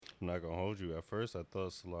I'm not gonna hold you. At first, I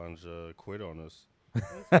thought Solange quit on us.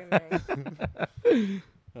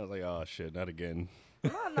 I was like, oh shit, not again.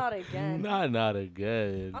 Not again. Not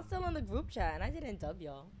again. I'm still in the group chat, and I didn't dub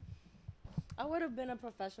y'all. I would have been a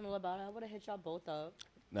professional about it. I would have hit y'all both up.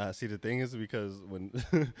 Nah, see, the thing is because when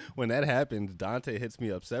when that happens, Dante hits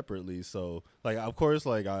me up separately. So, like, of course,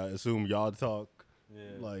 like, I assume y'all talk. Yeah.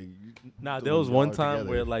 Like, Nah, when there was y'all one are time together.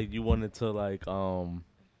 where like you wanted to like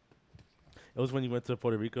it was when you went to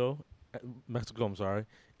Puerto Rico, Mexico. I'm sorry,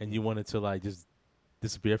 and you wanted to like just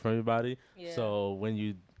disappear from everybody. Yeah. So when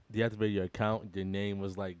you deactivated your account, your name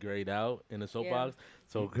was like grayed out in the soapbox.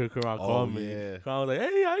 So Karan called me. yeah. Karan was like,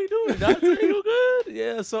 "Hey, how you doing? Dante, you good?"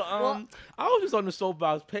 Yeah. So Well- I was just on the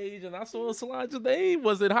soapbox page and I saw Solange's name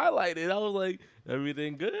wasn't highlighted. I was like,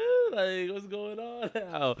 "Everything good? Like, what's going on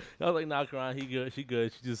now?" I was like, "Nah, Karan, he good. She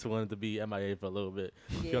good. She just wanted to be MIA for a little bit."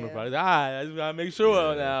 She on the Yeah. project. All right, I just gotta make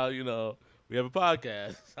sure Yeah. now. You know, we have a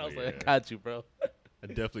podcast. I was like, Yeah. "I got you, bro." I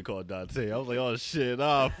definitely called Dante. I was like, oh shit,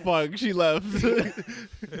 fuck, she left.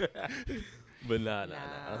 But nah.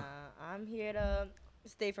 I'm here to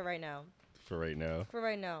stay for right now. For right now. For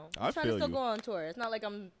right now. I I'm trying to feel still you. go on tour. It's not like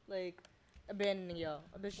I'm like abandoning y'all.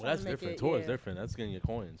 I'm just Well, trying that's to make different. it. Tour yeah. is different. That's getting your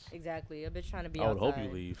coins. Exactly. I'm just trying to be I would hope outside.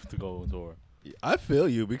 you leave to go on tour. I feel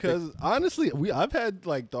you because honestly, I've had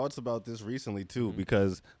like thoughts about this recently too. Mhm.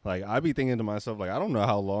 Because like I be thinking to myself like I don't know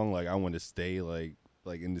how long like I want to stay like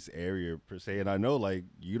in this area per se, and I know like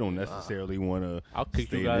you don't necessarily want to I'll kick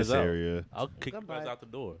stay you in guys this out. area. I'll kick you Goodbye. guys out the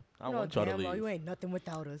door. I You don't know want y'all to damn well leave. you ain't nothing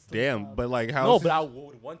without us. Damn, but like how? No, but I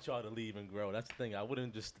would want y'all to leave and grow. That's the thing. I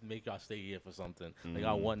wouldn't just make y'all stay here for something. Like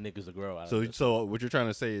I want niggas to grow. Out So of this. so what you're trying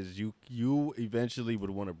to say is you eventually would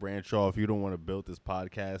want to branch off. You don't want to build this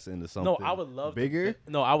podcast into something. No, I would love bigger.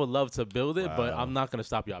 I would love to build it, but Wow. I'm not gonna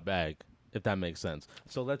stop y'all bag. If that makes sense.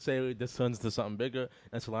 So let's say this turns to something bigger,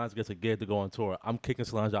 and Solange gets a gig to go on tour. I'm kicking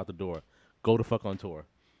Solange out the door. Go the fuck on tour.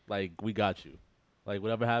 Like we got you. Like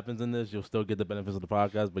whatever happens in this, you'll still get the benefits of the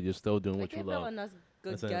podcast, but you're still doing I what you give y'all love. enough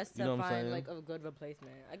good That's it. guests You know to what I'm find saying? like a good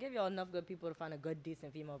replacement. I give y'all enough good people to find a good,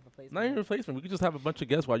 decent female replacement. Not even replacement. We could just have a bunch of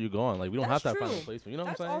guests while you're gone. Like we don't That's have to find a true. replacement. You know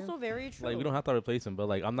That's what I'm saying? also very true. Like we don't have to replace him, but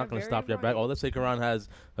like I'm not You're gonna very stop your back. right. Oh, let's say Karan has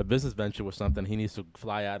a business venture or something. He needs to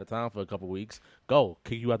fly out of town for a couple weeks. Go,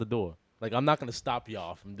 kick you out the door. Like I'm not gonna stop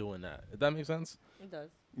y'all from doing that. If that makes sense. It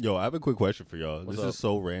does. Yo, I have a quick question for y'all. What's this up? is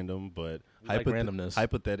so random, but We like randomness.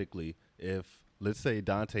 hypothetically, if let's say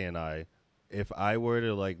Dante and I, if I were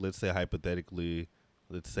to like, let's say hypothetically,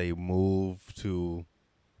 let's say move to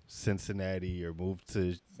Cincinnati or move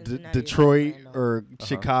to Cincinnati is Detroit random. or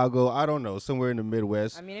Chicago, I don't know, somewhere in the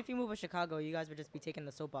Midwest. I mean, if you move to Chicago, you guys would just be taking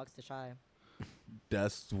the soapbox to Shy.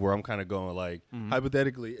 That's where I'm kind of going. Like Mhm.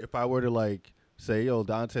 hypothetically, if I were to like say, yo,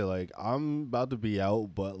 Dante, like I'm about to be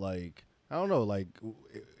out, but like I don't know, like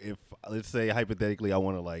if let's say hypothetically I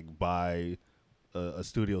want to like buy a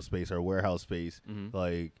studio space or a warehouse space, Mhm.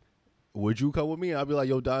 like would you come with me? I'd be like,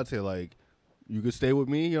 yo, Dante, like you could stay with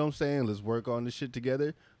me. You know what I'm saying? Let's work on this shit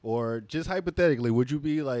together. Or just hypothetically, would you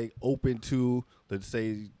be like open to let's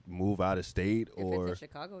say move out of state If or it's in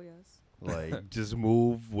Chicago, yes. like just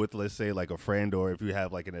move with let's say like a friend, or if you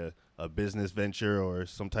have like a business venture or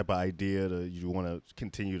some type of idea that you want to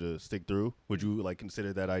continue to stick through, would you like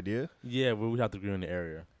consider that idea? Yeah, we would have to agree on the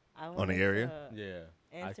area. I On the wanted area? to Yeah.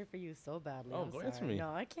 answer for you so badly. Oh, I'm go sorry. answer me. No,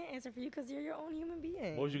 I can't answer for you because you're your own human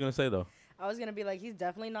being. What was you gonna say though? I was gonna be like, he's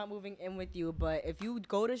definitely not moving in with you, but if you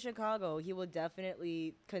go to Chicago, he will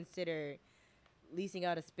definitely consider leasing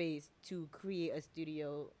out a space to create a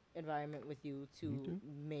studio environment with you to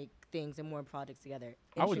make things and more projects together.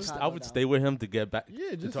 in I would Chicago, though. stay with him to get back.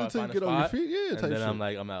 Yeah, just try to find a get on your spot, feet. Yeah, And type then shit. I'm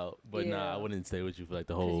like, I'm out. But nah, Yeah. I wouldn't stay with you for like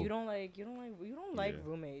the 'Cause whole. you don't like Yeah.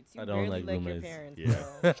 roommates. You I don't barely like like roommates. your parents.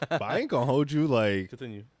 Yeah. So. But I ain't gonna hold you. Like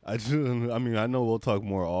Continue. I mean, I know we'll talk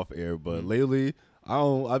more off air, but Mhm. lately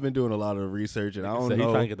I've been doing a lot of research, and I don't He's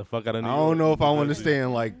trying know. to get the fuck out of New I York. don't know if I New want to Jersey. stay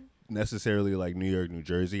in like necessarily like New York, New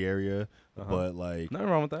Jersey area, Uh-huh. but like, Nothing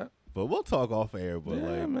wrong with that. but we'll talk off air. But yeah,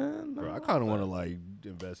 like, man. bro, I nothing kind of wrong want to with like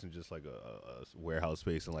invest in just like a warehouse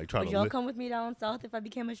space and like try Would to. y'all come with me down south if I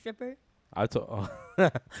became a stripper? that. I told.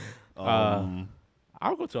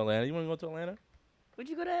 I'll go to Atlanta. You want to go to Atlanta? Would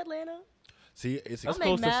you go to Atlanta? see, it's I'll That's make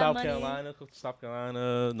close to mad South money. Carolina, close to South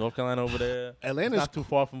Carolina, North Carolina over there. It's Atlanta's. not too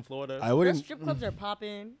far from Florida. I Their wouldn't. strip clubs are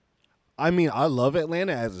popping. I mean, I love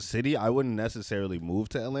Atlanta as a city. I wouldn't necessarily move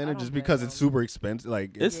to Atlanta I don't just blame because it's them. super expensive.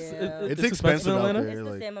 Like, it's Yeah. It's expensive in out Atlanta. there. It's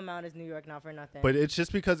the like- same amount as New York, not for nothing. but it's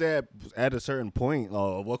just because at a certain point,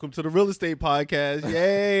 welcome to the real estate podcast.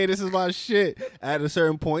 Yay, this is my shit. At a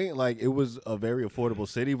certain point, like it was a very affordable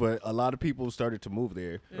city, but a lot of people started to move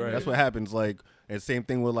there. Right. That's what happens. Like, And same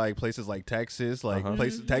thing with like places like Texas. Like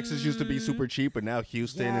Texas used to be super cheap, but now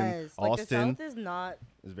Houston and Yes, like the Austin South is not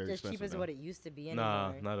is very as cheap expensive as now. what it used to be Nah,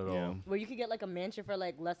 anymore. not at Yeah. all. Where you could get like a mansion for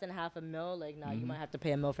like less than $500,000. Like, nah, you might have to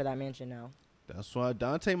pay $1 million for that mansion now. That's why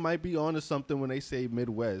Dante might be on to something when they say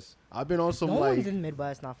Midwest. I've been on some No like one's in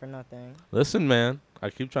Midwest, not for nothing. Listen, man, I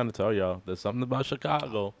keep trying to tell y'all, there's something about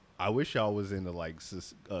Chicago. I wish y'all was into like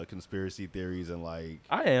conspiracy theories and like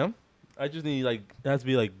I am. I just need like it has to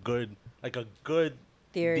be like a good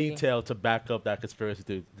Theory. detail to back up that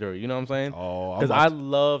conspiracy theory. You know what I'm saying? oh, I'm Because about I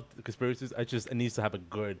love the conspiracies. It needs to have a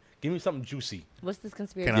good. Give me something juicy. What's this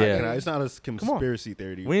conspiracy? can I, Yeah. can I? It's not a conspiracy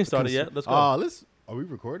theory. We ain't started yet. Let's go. Are we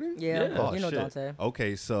recording? Yeah, Yeah. Oh, you know shit. Dante.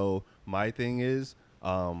 Okay, so my thing is,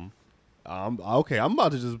 I'm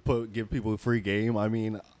about to just give people a free game. I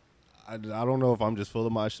mean, I don't know if I'm just full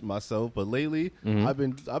of myself, but lately I've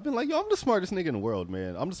been like, yo, I'm the smartest nigga in the world,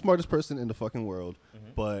 man. I'm the smartest person in the fucking world.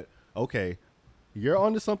 But okay, you're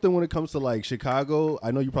onto something when it comes to like Chicago.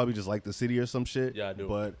 I know you probably just like the city or some shit. Yeah, I do.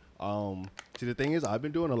 But see, the thing is, I've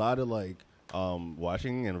been doing a lot of like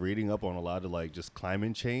watching and reading up on a lot of like just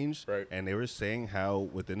climate change. Right. And they were saying how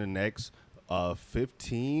within the next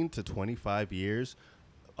 15 to 25 years,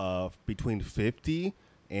 between 50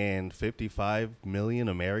 and 55 million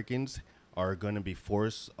Americans are going to be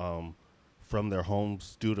forced from their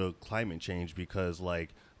homes due to climate change because like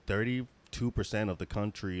 32% of the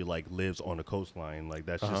country like lives on the coastline. Like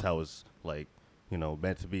that's just how it's like, you know,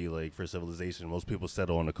 meant to be. Like for civilization, most people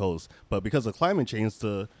settle on the coast, but because of climate change,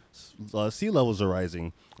 the sea levels are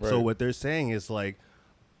rising. So Right. what they're saying is like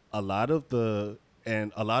a lot of the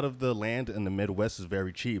land in the Midwest is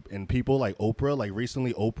very cheap, and people like Oprah, like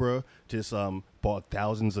recently Oprah just bought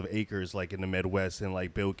thousands of acres like in the Midwest, and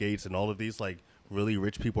like Bill Gates and all of these like really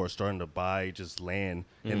rich people are starting to buy just land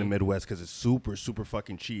in the Midwest because it's super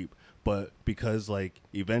fucking cheap. But because like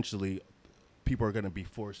eventually people are going to be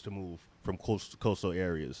forced to move from coastal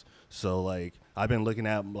areas. So like I've been looking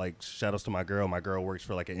at like, shout outs to my girl works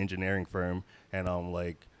for like an engineering firm, and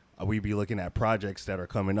like we be looking at projects that are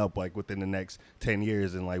coming up like within the next 10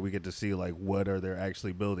 years, and like we get to see like what are they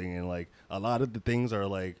actually building, and like a lot of the things are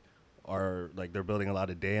like they're building a lot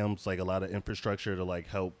of dams, like a lot of infrastructure to like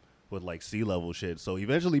help with like sea level shit. So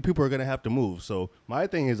eventually people are gonna have to move. So my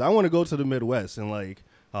thing is I want to go to the Midwest, and like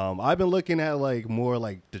I've been looking at like more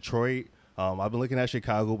like Detroit. I've been looking at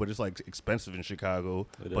Chicago, but it's like expensive in Chicago.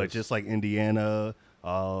 But just like Indiana,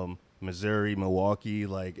 Missouri, Milwaukee,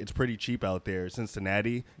 like it's pretty cheap out there.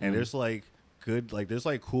 Cincinnati, and there's like there's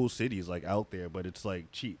like cool cities like out there, but it's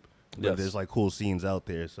like cheap. But Yes. there's like cool scenes out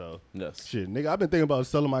there. So Yes. shit, nigga, I've been thinking about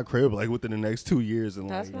selling my crib like within the next 2 years, and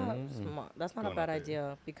That's like not smart. That's not a Going bad out there.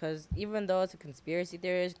 idea, because even though it's a conspiracy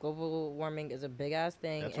theorist, global warming is a big ass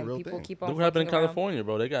thing, That's a and real people thing. keep on. Look what happened in fucking around. California,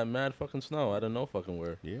 bro. They got mad fucking snow out of no fucking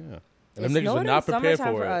where. yeah. And It them niggas snowed were in not prepared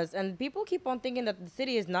summertime for it. us, and people keep on thinking that the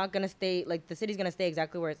city is not gonna stay like the city's gonna stay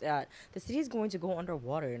exactly where it's at. The city is going to go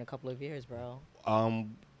underwater in a couple of years, bro.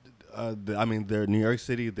 I mean, they're New York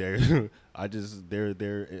City. They're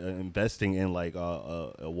they're investing in like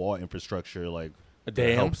a wall infrastructure, like A to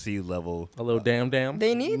dam? help sea level. A little dam.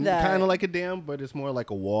 They need that. Kind of like a dam, but it's more like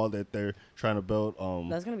a wall that they're trying to build.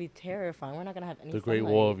 That's gonna be terrifying. We're not gonna have any. The Great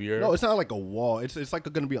sunlight. Wall of Europe. No, it's not like a wall. It's like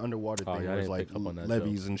going to be an underwater Oh, thing. yeah, I Where it's didn't like pick up on that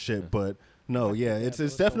levees joke. and shit. Yeah. But no, yeah, that, it's but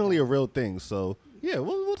it's definitely so a real thing. So yeah,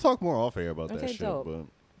 we'll talk more off air about that Okay, shit. dope. But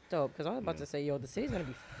Dope, because I was about to say, yo, the city's gonna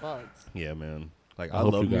be fucked. yeah, man. Like I I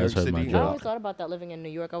hope love you New York guys heard my City. I joke. always thought about that living in New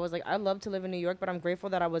York. I was like, I love to live in New York, but I'm grateful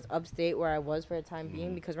that I was upstate where I was for a time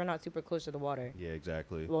being, because we're not super close to the water. Yeah,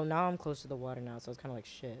 exactly. Well, now I'm close to the water now, so it's kind of like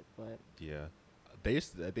shit. But Yeah,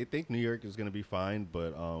 they think New York is gonna be fine,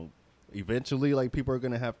 but eventually, like people are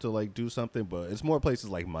gonna have to like do something. But it's more places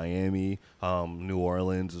like Miami, New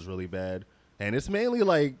Orleans is really bad, and it's mainly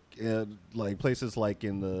like places like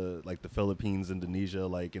in the Philippines, Indonesia,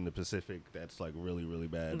 like in the Pacific. That's like really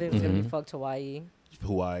bad. it's gonna be fucked Hawaii.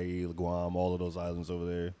 Hawaii, Guam, all of those islands over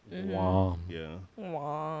there. Wow. Yeah.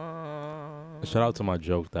 Wow. Shout out to my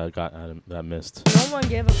joke that that missed. No one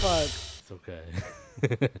gave a fuck. It's okay.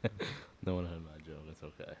 No one heard my joke. It's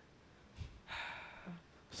okay.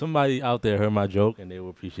 Somebody out there heard my joke, and they will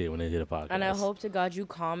appreciate when they hear the podcast. And I hope to God you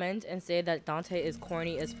comment and say that Dante is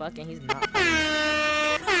corny as fuck and he's not.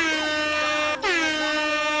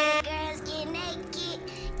 Girls get naked.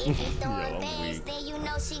 If you throwing bands, then you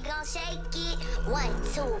know she gon' shake it. 1,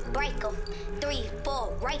 2, break 'em. 3,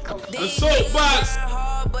 4, rake 'em. The soapbox.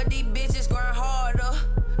 Hard, but these bitches grind harder.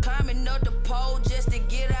 Climbing up the pole just to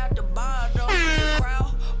get out the bottom. The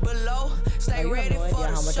crowd below, stay You have ready no for idea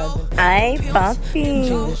the how much show. I've been Hi, Pimps Buffy. and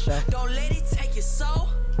Joe. This show. Don't let it take your soul.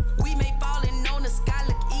 We make ballin' on the sky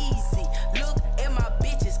look easy. Look at my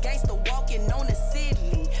bitches, gangsta walking on the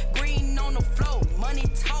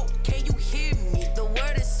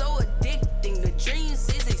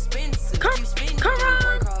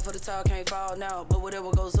out, but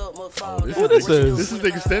whatever goes up must fall down. Who this is? This is the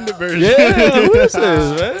extended version. Yeah, who this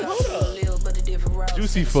is, man?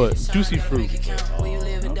 Juicy Foot, Juicy Fruit.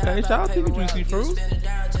 Okay, shout out to you, Juicy Fruit.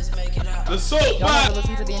 The soap Y'all box. never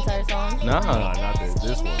listen to the entire song? Nah, Not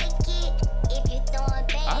this one.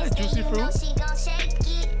 Alright, Juicy Fruit.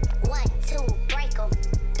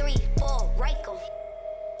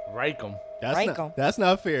 Rake 'em. Rank 'em. That's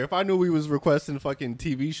not fair. If I knew we was requesting fucking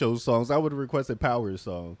TV show songs, I would have requested Power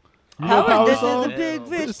song. You know Howard, this song? is a big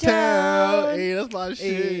This rich town. town. Hey, that's my shit.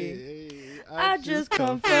 Hey. Hey, I just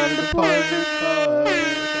come from the poorest part.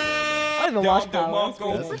 I don't even watch Power.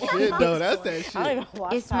 That's the shit, though. That's that I don't shit. even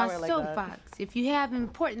watch It's my Power like that. soapbox. If you have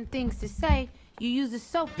important things to say, you use a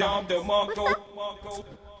soapbox.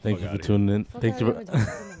 Thank you for tuning in. Thank you.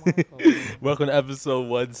 For- Welcome to episode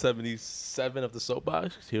 177 of the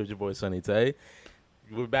Soapbox. Here's your boy Sunny Tay.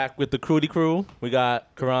 We're back with the Crudy crew. We got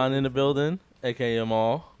Karan in the building, aka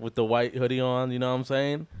Amal, with the white hoodie on. You know what I'm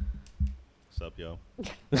saying? What's up, yo?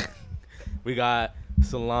 We got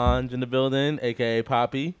Solange in the building, aka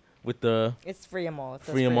Poppy, with the It's free 'em all. It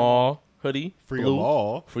says Free 'em all hoodie. Free blue. them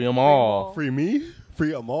all. Free 'em all. Free me. Free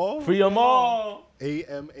them all. Free 'em all.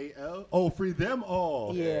 AMAL. Oh, free them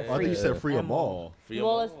all. Yeah, I think free you said free them them all. Free 'em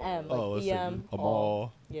Well, all. it's M. Like Oh, it's EM. a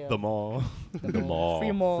mall. Yeah. The mall. The mall. Free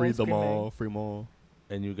 'em all. Free the screaming. mall. Free mall.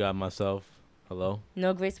 And you got myself. Hello.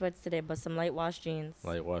 No gray sweats today, but some light wash jeans.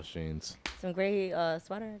 Light wash jeans. Some gray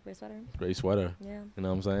sweater. Gray sweater. Gray sweater. Yeah. You know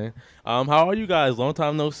what I'm saying? How are you guys? Long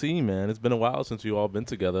time no see, man. It's been a while since you all been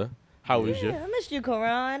together. How is you? Yeah, I missed you,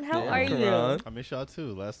 Karan. How Yeah, are Karan. you? I miss y'all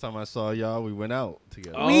too. Last time I saw y'all, we went out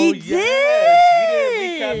together. Oh, We yes. We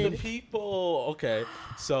didn't recap did. the people. Okay.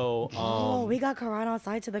 So, Oh, we got Karan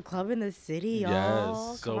outside to the club in the city, y'all.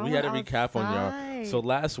 yes. So Karan we had a went recap on y'all. outside. So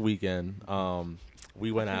last weekend,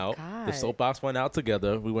 we went out. The forgot. Soapbox went out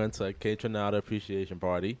together. We went to a K Trinata appreciation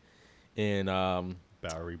party in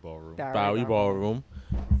Bowery Ballroom. Bowery Ballroom.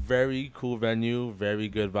 Very cool venue, very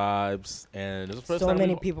good vibes, and it was the first So time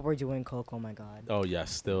many we- people were doing coke. Oh my god. Oh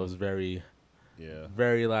yes, there was very Yeah.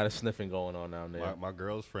 lot of sniffing going on down there. My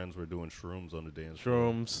girl's friends were doing shrooms on the dance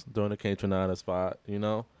floor. Shrooms during the K Trinata spot, you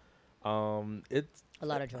know. It's A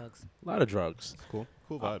lot of drugs. a lot of drugs. Cool.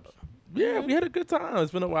 Cool vibes. Yeah, we had a good time.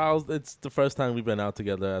 It's been a while. It's the first time we've been out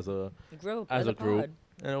together as a Group. group,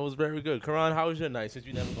 and it was very good. Karan, how was your night? Since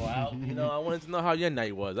you never go out, you know, I wanted to know how your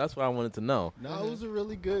night was. That's what I wanted to know. No, it was a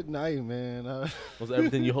really good night, man. Was it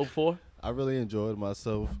everything you hoped for? I really enjoyed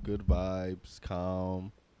myself. Good vibes,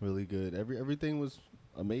 calm, really good. Everything was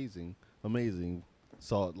amazing.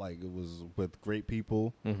 Saw it it was with great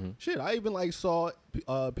people. Mm-hmm. Shit, I even saw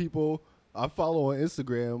people I follow on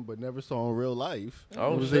Instagram but never saw in real life.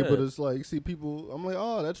 Oh, I was shit. able to see people. I'm like,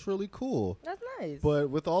 oh, that's really cool. That's nice. But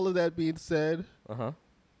with all of that being said, Uh-huh.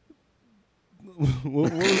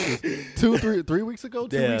 what was this? 3 weeks ago?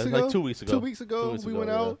 2 Yeah, weeks ago? like 2 weeks ago. 2 weeks ago, 2 weeks we ago,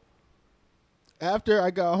 went yeah. out. After I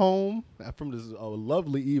got home from this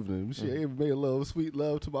lovely evening, she even made a little sweet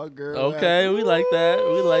love to my girl. Okay, we like that.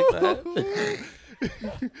 We like that.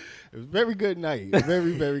 It was a very good night.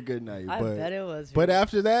 Very, very good night. I but, bet it was. But really-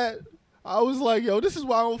 after that, I was like, yo, this is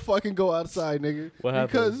why I don't fucking go outside, nigga. What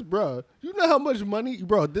happened? Because, bro, you know how much money,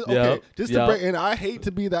 bro. Okay, Yep, just yep. to break, and I hate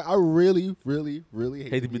to be that. I really, really, really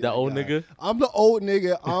hate Hate to be that old guy. nigga? I'm the old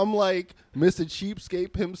nigga. I'm like Mr.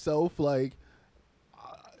 Cheapskate himself.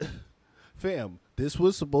 Fam, this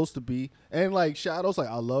was supposed to be, and Shadows.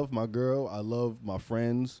 I love my girl. I love my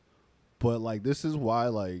friends, but this is why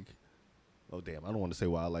oh damn, I don't want to say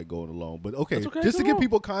why I like going alone, but okay, That's okay, just to go give on.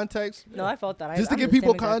 people context. No, I felt that. Just to I'm give the people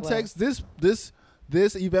same exact way. context,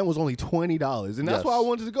 this event was only $20, and that's why I Yes.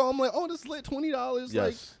 wanted to go. I'm like, oh, this lit $20.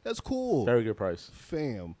 Yes. That's cool. Very good price.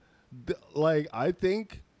 Fam, I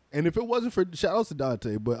think, and if it wasn't for shout outs to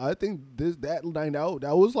Dante, but I think that night out,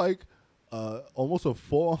 that was almost a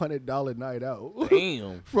 $400 night out.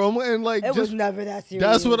 Damn. From and It was never that serious.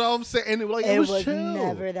 that's what I'm saying. And it was chill.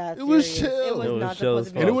 never that It was serious. chill. It was It was not chill supposed as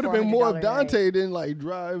to be. fuck. And a it would have been more if $400 Dante night. didn't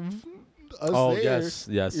drive us Oh, there. yes,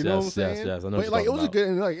 yes, You know what I'm yes, saying? yes, yes. I know But what it you're was a talking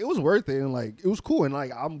good, and it was worth it, and it was cool, and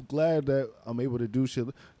I'm glad that I'm able to do shit.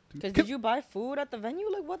 Because did you buy food at the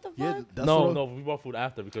venue? Like, what the fuck? Yeah, that's No, what I'm- no, we bought food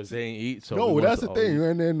after because they ain't eat. So no, we that's wanted the to all thing. eat.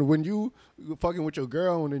 And then when you fucking with your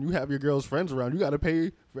girl, and then you have your girl's friends around, you got to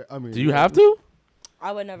pay. Do you have to?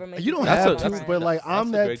 I would never make You don't pay That's have a- for all to, my that's- but friends.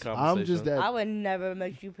 I'm that's a great that. I'm just conversation. I that. would never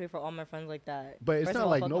make you pay for all my friends like that. But it's First not of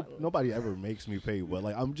all, like fuck all- nobody ever makes me pay. But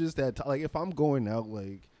I'm just that. If I'm going out,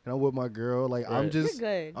 and I'm with my girl. Like Right. I'm just,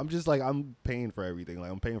 You're good. I'm just like I'm paying for everything.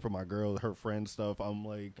 Like I'm paying for my girl, her friend stuff. I'm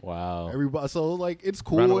like Wow. everybody. So like it's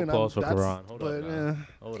cool. Round of and applause for that's, Quran. Hold but, up now.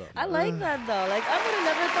 Hold up. I now. like that though. Like I would have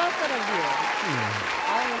never thought that of you.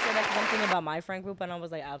 I don't say that because I'm thinking about my friend group, and I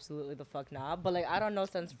was like, absolutely the fuck not. But like I don't know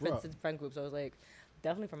since Bruh. Fritz's friend group, so I was like,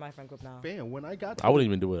 definitely for my friend group now. Bam, when I got to I wouldn't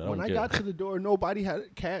even do it. when I care. got to the door, nobody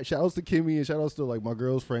had cash. Shout outs to Kimmy and shout outs to like my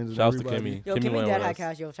girl's friends and Shouts to everybody. Kimmy. Yo, Kimmy Kimmy went dad with had us.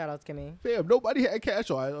 cash. Yo, shout out to Kimmy. Fam, nobody had cash,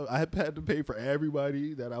 so I had to pay for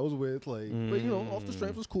everybody that I was with. Like, but you know, off the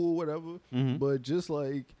strength was cool, whatever. Mhm. But just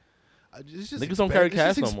like, it's just Niggas don't carry it's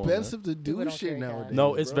just cash no more, man. expensive to People do don't shit carry cash. nowadays.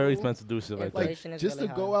 No, it's very bro. expensive to do shit like that. Like Inflation is just really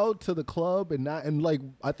to high. go out to the club and not and like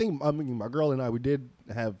I mean my girl and I we did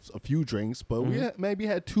have a few drinks, but we maybe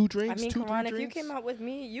had 2 I drinks. mean, two, Karan, three if you drinks. came out with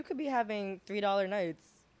me, you could be having $3 nights.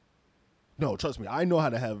 No, trust me, I know how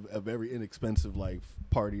to have a very inexpensive like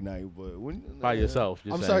party night, but when By yourself,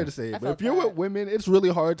 you're I'm saying. sorry to say I it, but felt if you're that. with women, it's really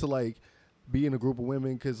hard to like be in a group of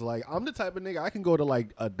women because like I'm the type of nigga I can go to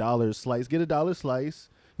like $1 slice, get $1 slice.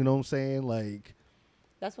 You know what I'm saying? Like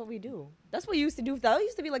That's what we do. That's what we used to do. That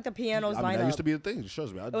used to be like the pianos I mean, lineup. that used to be the thing.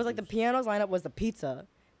 Trust me, It was like the pianos lineup was the pizza.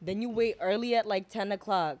 Then you wait early at like 10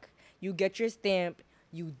 o'clock. You get your stamp.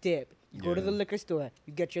 You dip. You go to Yeah. the liquor store.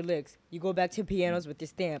 You get your licks. You go back to pianos with your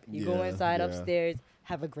stamp. You go Yeah, inside yeah. upstairs.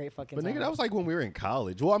 Have a great fucking But time. nigga, that was like when we were in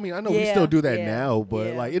college. Well, I mean, I know we Yeah, still do that yeah, now, but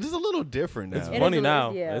yeah. like it is a little different now. It's It is money a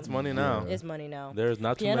little- now. yeah. It's money now. It's money now. There's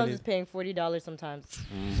not too Pianos many. is paying $40 sometimes.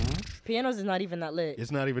 Pianos is not even that lit.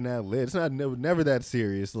 It's not even that lit. It's not never that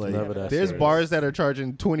serious. Like never that there's serious. bars that are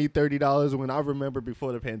charging $20, $30 when I remember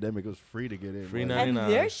before the pandemic it was free to get in. Free like, night. And 99.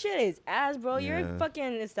 their shit is ass, bro. Your Yeah.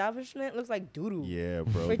 fucking establishment looks like doo-doo. Yeah,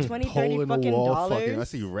 bro. For 20, Hole 30 in the fucking wall, dollars. I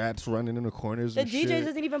see rats running in the corners. The and DJ shit.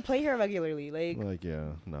 doesn't even play here regularly. Like,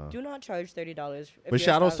 Yeah, no. do not charge $30. But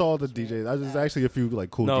shout outs to all the DJs. There's actually a few like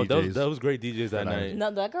cool No, DJs. those great DJs that That I- night. No,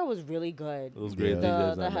 that girl was really good. Those great Yeah. DJs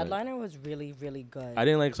The that night. headliner was really, really good. I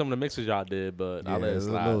didn't like some of the mixes y'all did, but yeah, I'll let it it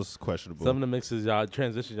slide. was questionable. Some of the mixes y'all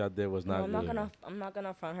transitions y'all did was No, not I'm good. not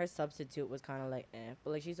gonna front. Her substitute was kind of like but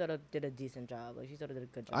like she sort of did a decent job. Like she sort of did a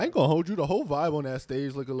good job. I ain't gonna hold you. The whole vibe on that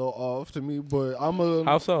stage look a little off to me, but I'm a.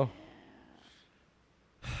 How so?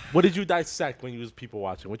 What did you dissect when you was people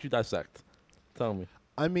watching? What you dissect? Tell me.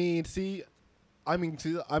 I mean,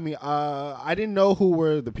 I didn't know who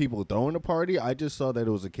were the people throwing the party. I just saw that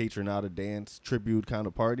it was a Catronata dance tribute kind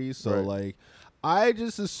of party. So Right. like, I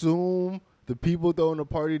just assume the people throwing the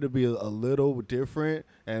party to be a little different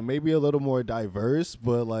and maybe a little more diverse.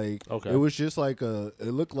 But like, Okay. it was just like it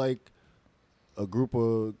looked like a group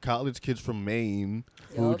of college kids from Maine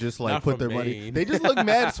who Yup. just like Not put from their money. Maine. They just look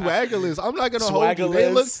mad swaggerless. I'm not gonna hold you. They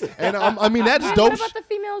look, Swaggerless. and I mean that's Hey, dope. what about the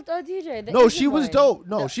female DJ? The No, Asian she was one? dope.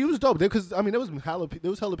 No, she was dope. Because I mean, there was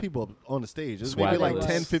hella people up on the stage. There was maybe like Swaggerless.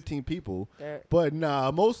 10, 15 people. They're- But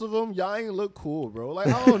nah, most of them y'all ain't look cool, bro. Like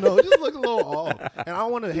I don't know, it just look a little off. And I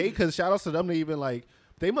don't want to hate because shout outs to them to even like.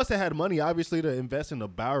 They must have had money, obviously, to invest in a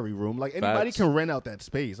Bowery room. Like anybody Facts. can rent out that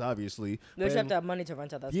space, obviously. They just But- have to have money to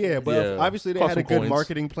rent out that yeah, space. but Yeah. obviously they Cost had a some good coins.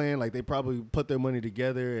 marketing plan. Like they probably put their money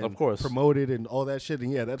together and Of course. promoted and all that shit.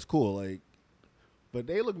 And yeah, that's cool. Like, but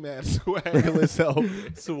they look mad swaggerless. So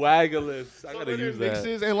Swaggerless. I some gotta of their use that.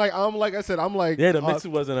 mixes and like I said, I'm like Yeah, the mix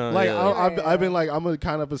wasn't on. like yeah. I've been like I'm a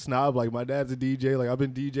kind of a snob. Like my dad's a DJ. Like I've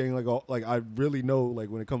been DJing. Like I really know like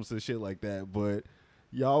when it comes to shit like that. But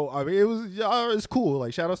y'all, I mean, it's cool.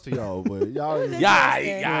 Like shout outs to y'all. But y'all, Yeah,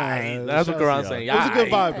 Interesting. yeah. That's what shout outs Karan's to saying. y'all. It was a good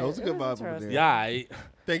Yeah. vibe though. It was a good It was vibe over interesting. there. Yeah,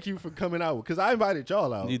 Thank you for coming out because I invited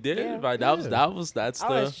y'all out. you did. Yeah. Right? Yeah. That's I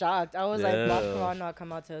the. was shocked. I was like, why Yeah. Karan not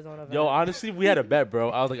come out to his own event? Yo, honestly, we had a bet, bro.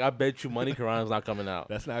 I was like, I bet you money Karan's not coming out.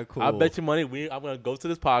 That's not cool. I bet you money I'm gonna go to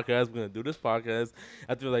this podcast. We're gonna do this podcast.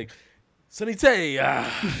 After like, Sonny Tay,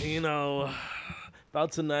 you know,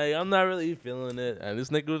 about tonight, I'm not really feeling it. And this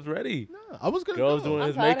nigga was ready. No, I was gonna Girls go. doing I'm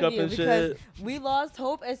his proud of makeup you and because shit. we lost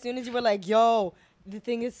hope as soon as you were like, yo, the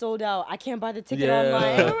thing is sold out. I can't buy the ticket Yeah.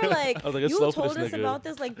 online. And we were like, I was like, it's you slow for told this us nigga. about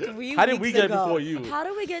this like 3 weeks How did we get ago. before you? How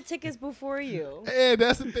did we get tickets before you? And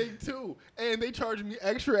that's the thing too. And they charged me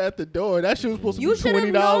extra at the door. That shit was supposed to You be should have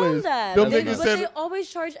 $20. known that. Them They, niggas but they said always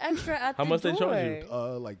charge extra at How the much they door. charge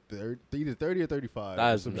you? like either 30 or 35.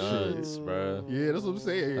 That's some nuts, shit. bro. Yeah, that's what I'm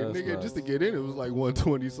saying. That's Nigga, nuts. just to get in, it was like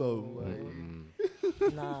 120 something. Like,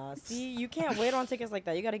 Nah, see, you can't wait on tickets like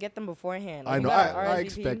that. You got to get them beforehand. I Like, know. you gotta I RSVP.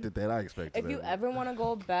 expected that. I expected If you that. ever want to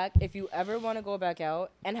go back, if you ever want to go back out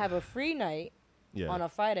and have a free night yeah. on a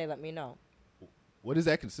Friday, let me know. What does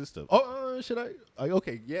that consist of? Oh, should I?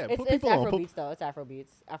 Okay, yeah. It's put people on. Afrobeats though. It's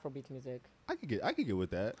Afrobeats music. I could get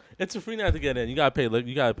with that. It's a free night to get in. You gotta pay.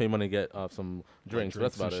 You gotta pay money to get some drinks. drinks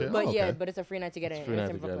That's about and it. shit? But Oh, yeah, okay. but it's a free night to get in. It's free It's night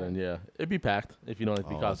in to get in. Brooklyn. Yeah, it'd be packed if you don't like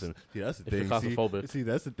because Listen, see, that's the if you're thing. claustrophobic. See,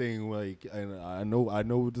 that's the thing. Like, and I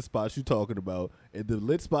know the spots you're talking about. And the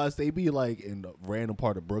lit spots, they be like in a random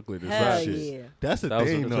part of Brooklyn. Or Hell some shit. yeah. That's the That was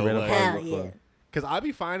thing, it's a though. random part of Hell Brooklyn. yeah. Because I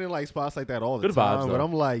be finding like spots like that all the Good time. vibes, But though.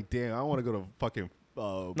 I'm like, damn, I want to go to fucking it's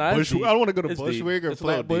Bushwick. deep. I don't want to go to It's deep. Bushwick or It's a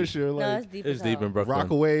little Flatbush or No, like it's deep. It's as deep hell. in Brooklyn.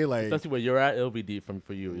 Rockaway. Like, Especially where you're at, it'll be deep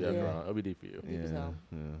for you. Yeah, Yeah. bro. It'll be deep for you. Deep as hell.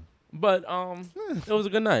 But it was a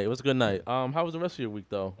good night. It was a good night. How was the rest of your week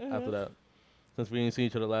though? After that, since we didn't see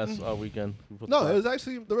each other last weekend. no, it was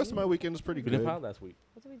actually the rest of my weekend was pretty We good. didn't pod last week.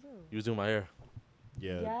 What did we do? You was doing my hair.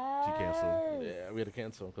 Yeah, she canceled. Yeah, we had to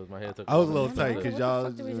cancel because my hair took. I was a long. little tight What because the y'all.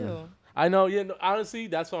 fuck did we do? I know. Yeah. No, honestly,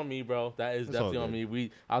 that's on me, bro. That is It's all definitely on good.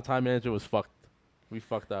 me. Our time manager was fucked. We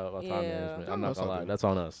fucked out our time Yeah. management. No, I'm no, not it's all gonna lie. good. That's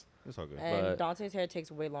on us. It's all good. And But- Dante's hair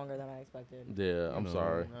takes way longer than I expected. Yeah, I'm No,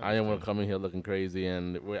 sorry. I didn't want to come in here looking crazy,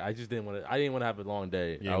 and I just didn't want to. I didn't want to have a long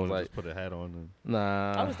day. Yeah, I was like, just put a hat on. And,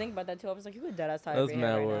 nah. I was thinking about that too. I was like, you could dead ass tie That's your hair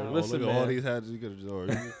mad right word. now. Listen, look at all man. these hats you could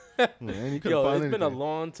have. Man, you could Yo, find it's been a anything.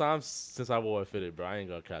 long time since I wore a fitted, bro. I ain't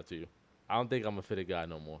gonna cap to you. I don't think I'm a fitted guy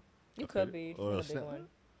no more. You could be. Or Just a a big snap- one.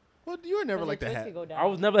 Well, you were never 'Cause like your the tits hat. could go down. I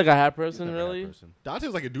was never like a hat You're person, never a hat really. person. Dante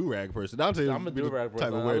was like a do rag person. Dante I'm a would be the do-rag type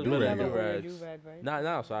person. of I wear was better do than rag. Never wore your do-rags. do-rag, right? Not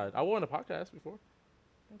outside. I wore on the podcast before.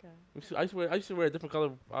 Okay. I used to wear a different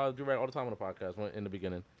color do rag all the time on the podcast in the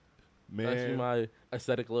beginning. Actually, Man, my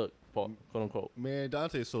aesthetic look, quote unquote. man,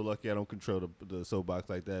 Dante's so lucky I don't control the soapbox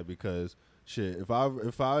like that because shit, if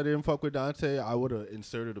I didn't fuck with Dante, I would have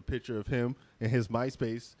inserted a picture of him in his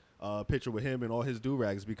MySpace picture with him and all his do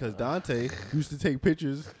rags because Dante used to take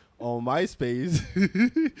pictures on MySpace.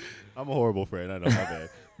 I'm a horrible friend. I know, my bad.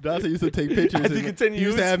 Dante used to take pictures. As he and continues. he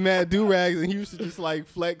used to have mad do rags, and he used to just like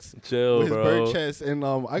flex Chill, with his bro. bird chest. And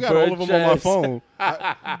I got Bird all of them on my chest. phone.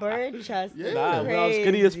 Bird chest. Yeah. is Nah, bro, I was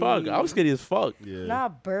skinny as fuck. I was crazy. skinny as fuck. Yeah,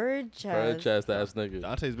 Not bird chest. Bird chest ass nigga.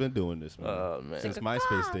 Dante's been doing this, man, Man. since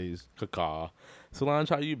MySpace days. Caca. Solange,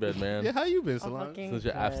 how you been, man? Yeah, how you been, I'm Solange? fucking Since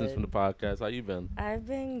your absence good. from the podcast, how you been? I've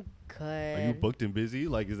been good. Are you booked and busy?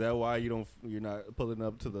 Like, is that why you're not pulling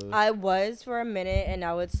up to the? I was for a minute, and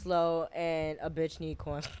now it's slow, and a bitch need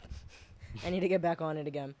corn. I need to get back on it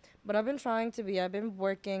again. But I've been trying to be. I've been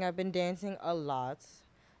working. I've been dancing a lot.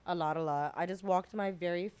 I just walked my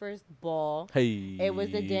very first ball. Hey. It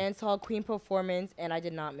was the dance hall queen performance, and I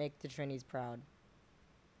did not make the Trinis proud.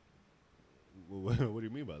 What do you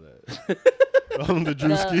mean by that? The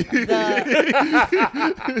Drewski.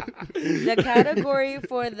 The category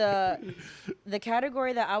for the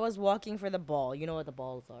category that I was walking for the ball. You know what the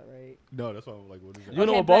balls are, right? No, that's why I'm like, what is that? You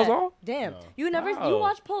know what balls bet. are? Damn, No. you never Wow. you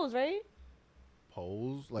watch Pose, right?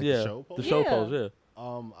 Polls? Like Yeah. the show polls? The show Yeah. polls, yeah.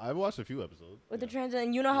 I've watched a few episodes. With the trans,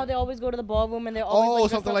 and you know how they always go to the ballroom and they're always Oh, like,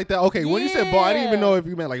 dressed something up- like that. Okay, when you said ball, I didn't even Yeah. know if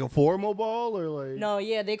you meant like a formal ball or like. No,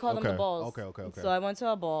 yeah, they call them the Okay, balls. okay. So I went to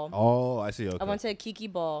a ball. Oh, I see. Okay. I went to a Kiki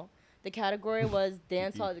ball. The category was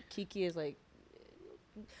dance hall. Kiki is like,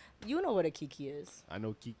 you know what a Kiki is. I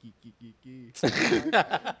know Kiki. It's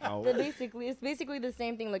basically the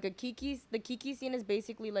same thing. Like the Kiki scene is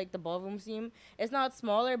basically like the ballroom scene. It's not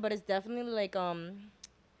smaller, but it's definitely like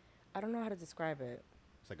I don't know how to describe it.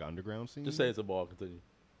 It's like an underground scene. Just say it's a ball. Continue.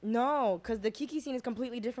 No, because the Kiki scene is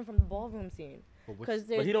completely different from the ballroom scene. Because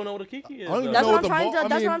But he don't know what a kiki is. I don't even though. That's know what what I'm the trying ball- to. I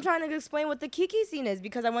That's mean- what I'm trying to explain what the Kiki scene is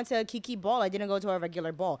because I went to a Kiki ball. I didn't go to a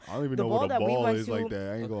regular ball. I don't even The know ball what a that we ball went is to- like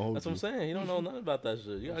that. I ain't gonna hold That's you. what I'm saying. He don't know nothing about that shit.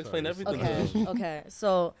 You gotta I'm explain sorry. everything to Okay, him. okay.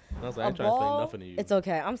 So I was like, a I'm trying to explain ball. nothing to you. It's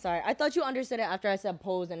okay. I'm sorry. I thought you understood it after I said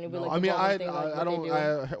pose and it would No, like. I the mean, ballroom I thing, like, I what they don't.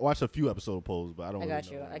 do. I watched a few episodes of polls, but I don't. I really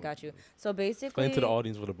got you. know I what got it you. is. So basically, Explain to the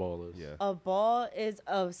audience what a ball is. Yeah. a ball is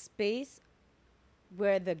a space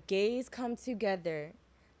where the gays come together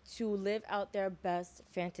to live out their best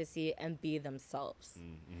fantasy and be themselves.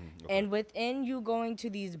 Okay. And within you going to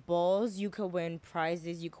these balls, you could win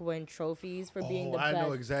prizes, you could win trophies for being the I best.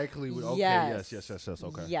 know exactly. Okay. Yes. Yes.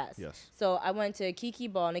 Okay. Yes. Yes. So I went to a Kiki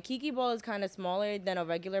ball, and a Kiki ball is kind of smaller than a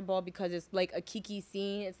regular ball because it's like a Kiki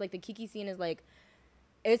scene. It's like the Kiki scene is like,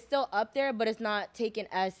 it's still up there, but it's not taken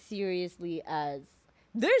as seriously as.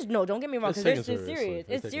 Don't get me wrong, It's because taken it's seriously. serious. It's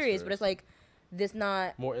It's taken serious, but it's like, this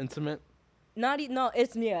not. More intimate.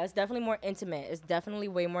 It's definitely more intimate. It's definitely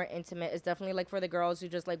way more intimate. It's definitely like for the girls who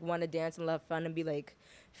just like want to dance and love fun and be like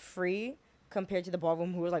free. compared to the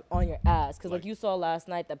ballroom who was like on your ass. Because Like- like you saw last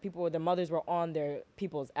night that their mothers were on their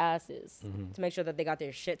people's asses to make sure that they got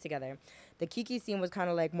their shit together. The Kiki scene was kind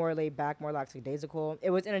of like more laid back, more lackadaisical. It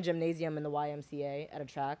was in a gymnasium in the YMCA at a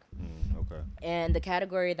track. Okay. And the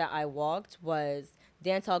category that I walked was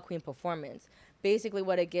dancehall queen performance. Basically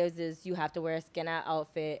what it gives is you have to wear a skin out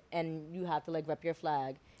outfit and you have to like rep your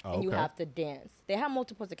flag and you Okay. have to dance. They had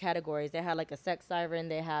multiple categories. They had like a sex siren,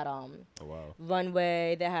 they had Oh wow.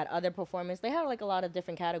 runway, they had other performance. They had like a lot of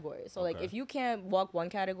different categories. So like Okay. if you can't walk one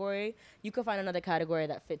category, you could find another category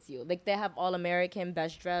that fits you. Like they have all American,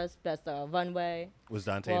 best dress, best runway. Was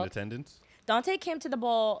Dante in Well, attendance? Dante came to the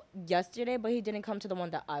ball yesterday, but he didn't come to the one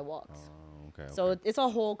that I walked. Oh, okay. So it's a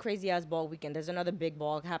whole crazy ass ball weekend. There's another big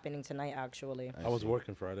ball happening tonight, actually. I was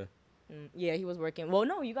working Friday. Yeah, he was working. Well,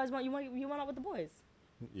 no, you went out with the boys.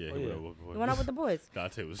 Yeah, Oh, he yeah. went over. You went out with the boys.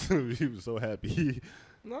 Dante was he was so happy.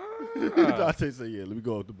 Nah. Dante said, "Yeah, let me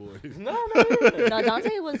go with the boys." No. No,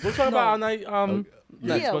 Dante was. We're talking about our night. Yeah,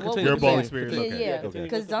 next, but well, continue, Your ball continue, experience, continue. okay. Yeah, Okay.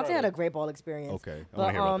 because Dante had a great ball experience. Okay, I But, want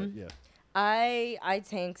to hear about that. Yeah. I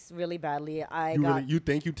tanked really badly. You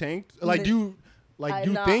think you tanked? Like The-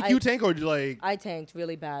 you think you tank or you like? I tanked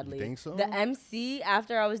really badly. think so? The MC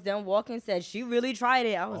after I was done walking said she really tried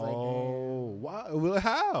it. I was like, Oh, why? Well,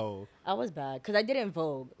 how? I was bad because I didn't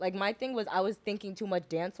Vogue. Like my thing was I was thinking too much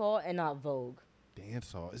dancehall and not Vogue.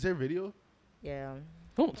 Dance hall. Is there video? Yeah.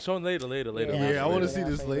 Oh, show later. Yeah, I wanna see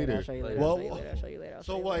this later. I'll show you later. Well, I'll show you later.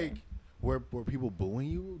 So like, were people booing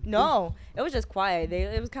you? No, it was just quiet.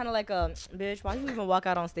 It was kind of like a bitch. Why you even walk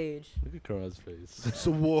out on stage? Look at Karan's face.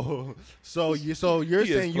 So whoa. So you're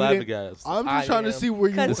He is saying you didn't? flabbergasted. I'm just I trying to am see where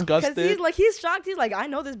you. Because Disgusted? he's shocked. He's like, I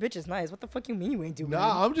know this bitch is nice. What the fuck you mean you ain't doing?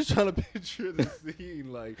 Nah, I'm just trying to picture the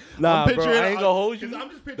scene. Like, Nah, I'm bro, picturing, I ain't gonna hold you. 'cause I'm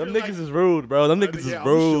just Them picturing, niggas like, is rude, bro. Them niggas yeah, is I'm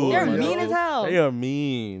rude. sure, They're yo. mean as hell. They are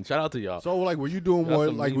mean. Shout out to y'all. So like, were you doing That's more?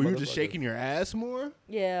 some Like, mean were you just motherfuckers. shaking your ass more?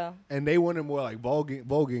 Yeah. And they wanted more like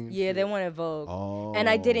voguing. Yeah, they wanted Vogue. Oh. And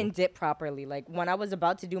I didn't dip properly. Like when I was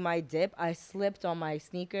about to do my dip, I slipped on my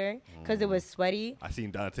sneaker because it was sweaty. I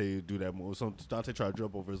seen Dante do that move. Dante tried to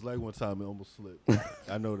jump over his leg one time and almost slipped.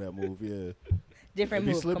 I know that move. Yeah. Different It'd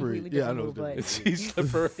be move, slippery. completely Yeah, I different know move. it's But, He's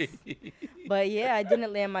slippery. but yeah, I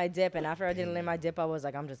didn't land my dip. And after I didn't land my dip, I was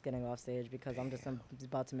like, I'm just getting off stage because I'm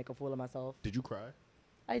about to make a fool of myself. Did you cry?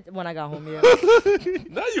 When I got home, yeah.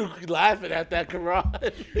 Now you laughing at that, Karan.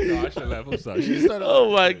 No, I should laugh. I'm sorry. She started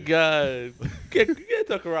Oh my God. You can't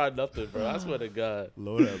tell Karan nothing, bro. I swear to God.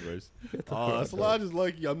 Lord have mercy. Solange is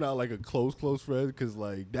lucky I'm not like a close friend because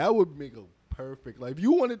like that would make a perfect. Like if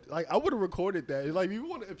you wanted, like I would have recorded that. Like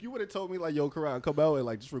if you would have told me like, yo, Karan, come out and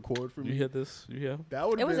like just record for me. You hear this? You hear? That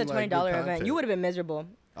would It have was been a like, $20 good event. content. You would have been miserable.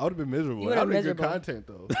 I would have been miserable. You That would've would have been good miserable. content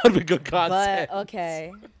though. That'd be good content. But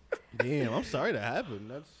okay. Damn, I'm sorry that happened.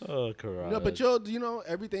 That's. Oh, Karan. No, but you know,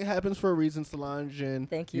 everything happens for a reason, Solange, and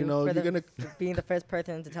Thank you, you know, for you're gonna. being the first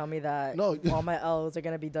person to tell me that No. all my L's are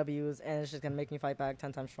gonna be W's, and it's just gonna make me fight back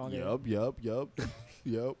 10 times stronger.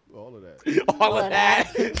 Yup, all of that. all of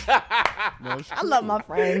that. No, it's I true. love my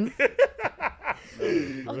friends.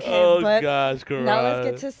 Okay, Oh but gosh, Karan. now let's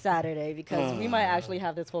get to Saturday because we might actually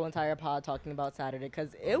have this whole entire pod talking about Saturday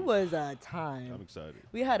because it was a I'm time. excited.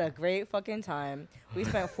 We had a great fucking time. We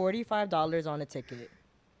spent $45 on a ticket.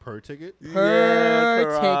 Per ticket.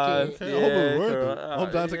 Per Karan. ticket. Okay, I hope it was worth it. I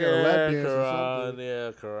hope Dante got a lap dance or Karan, something.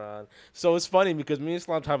 yeah, Karan. So it's funny because me and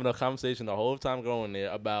Slump having a conversation the whole time going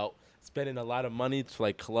there about spending a lot of money to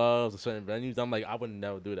like clubs or certain venues. I'm like, I would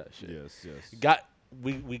never do that shit. Yes. We got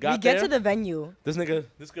We there. get to the venue.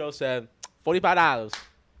 This girl said $45.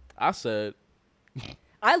 I said,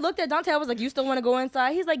 I looked at Dante. I was like, "You still want to go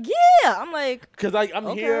inside?" He's like, "Yeah." I'm like, cause like I'm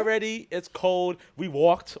Okay. here already. It's cold. We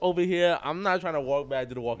walked over here. I'm not trying to walk back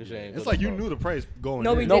to the walk of shame. It's like you knew the price going.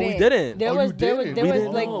 "No, in. we No, didn't. we didn't. There Oh, was you there was didn't? there We was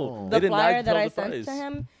didn't like know. the They did not flyer that tell I the sent price. to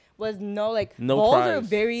him was no No balls are price.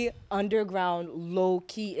 very underground, low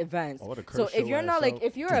key events. Oh, what a So curse if you're your not ass like out.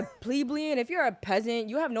 if you're a plebeian, if you're a peasant,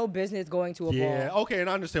 you have no business going to a Yeah. ball. Okay, and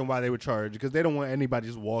I understand why they would charge because they don't want anybody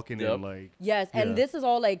just walking Yep. in like. Yes, Yeah. and this is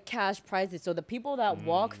all like cash prizes. So the people that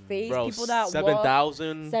walk face, Bro, people that walk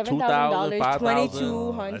 $7,000, $7,000, $2,000,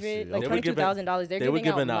 $2,200, They like were $22,000. They're they were giving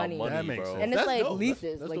giving out out money. money. That makes bro. sense. And it's That's like dope.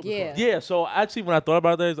 leases, That's like dope as yeah. fuck. Yeah, so actually when I thought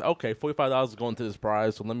about that, it's like, okay, $45 is going to this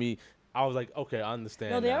prize. So I was like, okay, I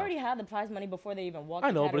understand. No, they now. already had the prize money before they even walked. I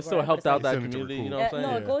the know, but it still category. helped out They that sent it to community. You recruit. know what I'm No,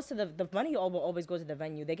 saying? it goes to the money will always go to the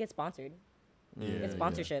venue. They get sponsored. It's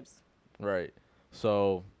sponsorships. Right.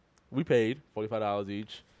 So we paid $45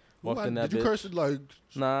 each. Walked in that Did you bitch. curse it like?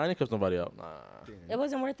 Nah, I didn't curse nobody out. Nah. It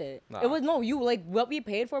wasn't worth it. Nah. It was no, you like what we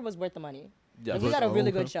paid for was worth the money. Yeah, Like, we got a really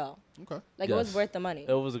okay. good show. Okay. Like, it was Yes. worth the money.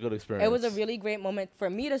 It was a good experience. It was a really great moment for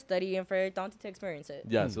me to study and for Dante to experience it.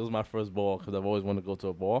 Yes, it was my first ball because I've always wanted to go to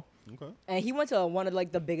a ball. Okay. And he went to one of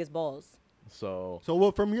like the biggest balls. So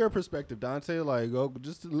So, from your perspective, Dante, like,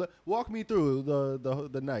 just walk me through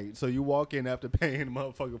the night. So you walk in after paying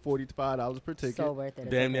motherfucking $45 per ticket. So worth it.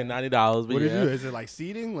 It's damn near okay. $90. But What did yeah. you? Is it like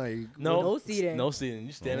seating? Like No, No seating. No seating.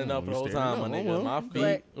 You standing Oh, up the you whole standing time, my up. nigga. Oh, My well.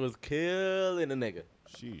 feet was killing the nigga.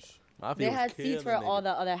 Sheesh. My feet They was had seats for killing all nigga.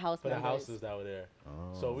 the other house For the members. houses that were there.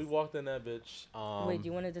 Oh. So we walked in that bitch. Wait, do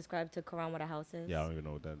you want to describe to Karan what a house is? Yeah, I don't even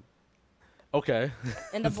know what that. Okay.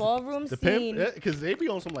 In the ballroom The scene. pimp, because they be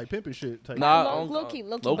on some like pimping shit. Type Nah, low key,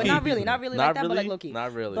 but low-key. not really like that, but like low key.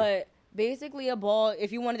 Not really. But basically, a ball.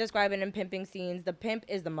 If you want to describe it in pimping scenes, the pimp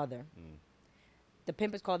is the mother. The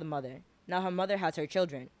pimp is called the mother. Now her mother has her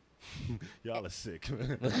children. Y'all are sick.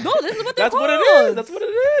 No, this is what they're That's what it called. is. That's what it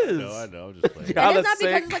is. No, I know. I'm just playing. Yeah. And Y'all it's are not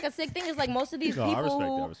because sick. it's like a sick thing. It's like most of these No, I people, respect it, I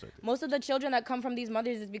who, respect it. most of the children that come from these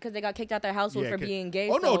mothers is because they got kicked out their household for 'cause- being gay.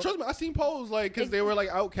 Oh no, so- trust me, I seen polls like because they were like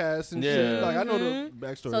outcasts and Yeah. shit. Like I know the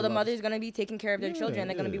backstory. So the of a lot of mother's gonna be taking care of their children.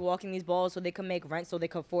 They're gonna yeah. be walking these balls so they can make rent, so they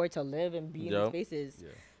can afford to live and be in Yup. these spaces. Yeah.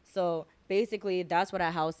 So basically, that's what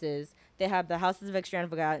a house is. They have the houses of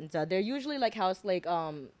extravaganza. They're usually like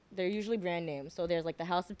they're usually brand names. So there's like the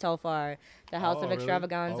House of Telfar, the House Oh, of really?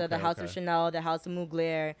 Extravaganza, the Okay, House of okay. Chanel, the House of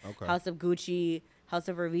Mugler, Okay. House of Gucci, House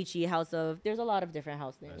of Ricci, House of. There's a lot of different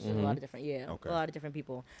house names. There's a lot of different, Okay. a lot of different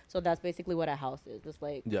people. So that's basically what a house is. It's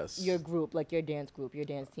like Yes. your group, like your dance group, your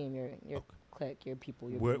dance team, your clique, your people.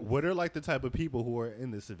 Your group. What are like the type of people who are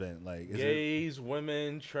in this event? Like is it, Gays,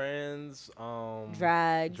 women, trans,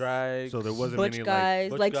 Drags. drag. so there wasn't Butch any guys,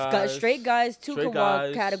 Butch like guys, straight guys too straight can walk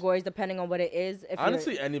guys. categories depending on what it is. If you're-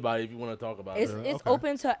 Honestly, anybody if you want to talk about it's it. it's Okay.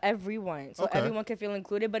 open to everyone, so Okay. everyone can feel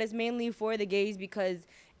included. But it's mainly for the gays because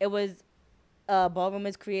it was ballroom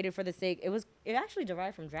is created for the sake. It actually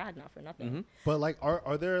derived from drag, not for nothing. Mm-hmm. But like,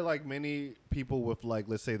 are there like many people with like,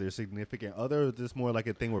 let's say, their significant other? Or is this more like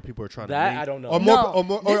a thing where people are trying That to? Make, I don't know. Or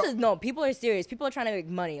more, No, this is no. People are serious. People are trying to make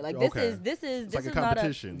money. Like Okay. this is it's like a not a.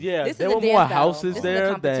 competition. Yeah, This there is a were dance more battle. houses This is a there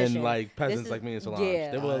than competition. like This peasants is- like me and Solange.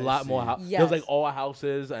 yeah. There were a I lot more see. houses. There was like Yes. all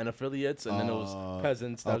houses and affiliates, and then there was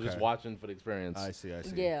peasants that were just okay. watching for the experience. I see.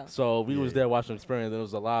 Yeah. So we was Yeah. there watching the experience. There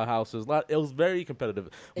was a lot of houses. It was very competitive.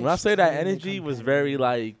 When I say that Extremely energy was very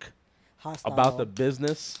like Hostile. about the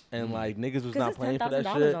business and like niggas was 'Cause not it's playing for that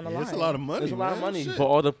 $10,000 shit. on the Yeah, it's a line. lot of money. There's a lot of man. money Shit. for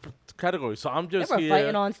all the categories. So I'm They just were here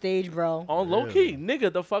fighting on stage, bro. on low key, Really?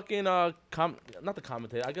 nigga. The fucking not the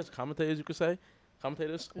commentator. I guess commentators you could say.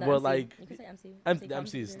 Commentators No, were MC. like You can say MC. the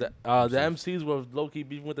MCs. The MCs were low key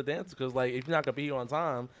beefing with the dancers because like if you're not gonna be here on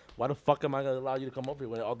time, why the fuck am I gonna allow you to come up here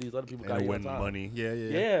when all these other people got And here on win time? money. Yeah.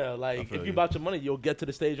 Yeah, like feel if you. you bought your money, you'll get to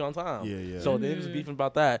the stage on time. Yeah, yeah. So they was beefing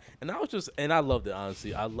about that, and I loved it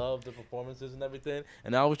honestly. I loved the performances and everything,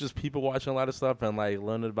 and I was just people watching a lot of stuff and like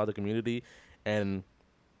learning about the community, and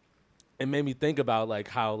it made me think about like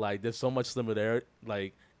how like there's so much similarity.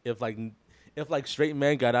 Like if straight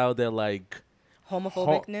men got out there like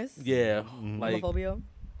Homophobicness. yeah, like Homophobia.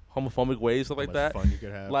 homophobic ways stuff How like much that. fun you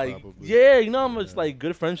could have, Like probably. yeah, you know how much like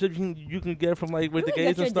good friendship you can get from like with You the can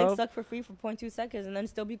gays get and your dick stuff. sucked for free for 0.2 seconds and then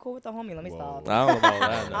still be cool with the homie. Let me Whoa. stop. I don't know about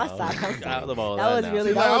that. I'm now. sorry, I'm I don't know about That was now. really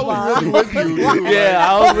See, like, that was I was wild. really with you. too, like- Yeah,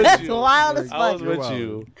 I was with It's you. wild as I fuck. was You're with wild.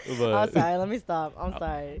 you. I'm But sorry. Let me stop. I'm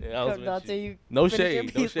sorry. Yeah, I was with Dante, you. you No finish your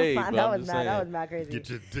shade, no piece. shade, That but I'm was just mad. saying. That was mad crazy. Get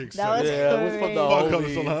your dick That was sucked. yeah, what's from the crazy. Fuck up,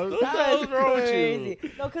 homies? Solange. What the That hell's was wrong with crazy. you?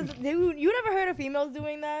 No, because you never heard of females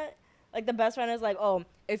doing that? Like the best friend is like, oh,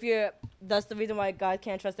 if you're, that's the reason why guys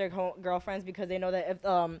can't trust their girlfriends because they know that if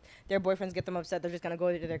their boyfriends get them upset, they're just gonna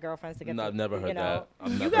go to their girlfriends to get No, them. I've never heard you know? that.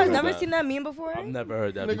 I've You never guys heard never that. seen that meme before? I've never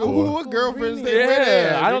heard that Nigga, before. what girlfriends they Yeah,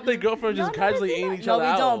 with? I don't think girlfriends just No, I've never casually seen eating that. each No, other we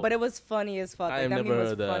out. don't. But it was funny as fuck. I Like, ain't that never meme was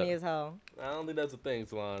heard that. funny as hell. I don't think that's a thing,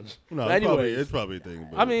 Solange. No, But it's probably a thing.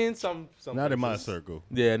 But I mean, some not in my places. circle.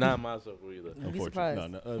 Yeah, not in my circle either. You'd be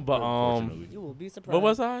Unfortunately. surprised. But, unfortunately. You will be surprised. What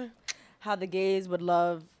was I? How the gays would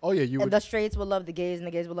love, Oh yeah, you and would. the straights would love the gays, and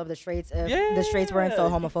the gays would love the straights if the straights weren't so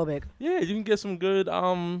Yeah. homophobic. Yeah, you can get some good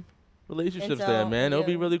relationships there, Intel, man. It'll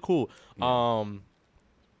be yeah. really cool.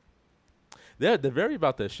 They're very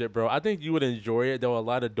about that shit, bro. I think you would enjoy it. There were a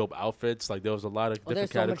lot of dope outfits. Like there was a lot of Oh, there's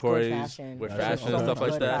different so much good categories fashion. with That's fashion so and stuff much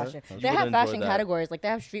like good that. fashion. You They would have enjoy fashion that. categories. Like they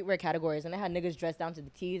have streetwear categories, and they had niggas dressed down to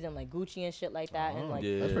the T's and like Gucci and shit like that, and like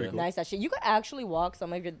Yeah. That's pretty cool. nice that shit. You could actually walk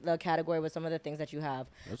some of the category with some of the things that you have,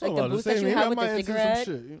 That's like all the I'm boots that saying. you Maybe have I with might the into some cigarette.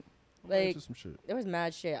 shit. I might Like into some shit. there was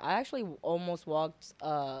mad shit. I actually almost walked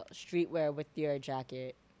streetwear with your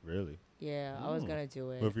jacket. Really? Yeah, I was gonna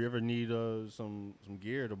do But it. if you ever need some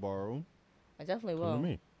gear to borrow, I definitely come to will.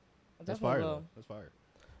 me. I That's definitely fire. will. Though. That's fire.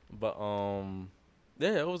 But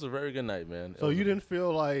Yeah, it was a very good night, man. So you didn't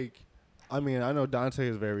feel like, I mean, I know Dante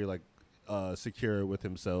is very like secure with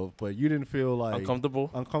himself, but you didn't feel like uncomfortable,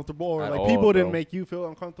 or At like all, people didn't bro. make you feel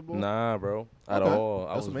uncomfortable. Nah, bro, at Okay. all.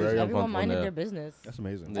 I That's was amazing. very Everyone uncomfortable minded there. their business. That's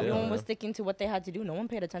amazing. Yeah. Everyone was sticking to what they had to do. No one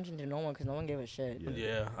paid attention to no one because no one gave a shit.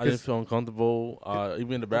 Yeah, I didn't feel uncomfortable.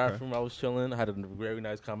 Even in the bathroom, I was chilling. I had a very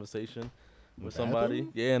nice conversation with somebody.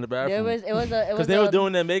 bathroom? Yeah, in the bathroom. It was Because they were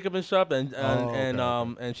doing their makeup and stuff, and okay.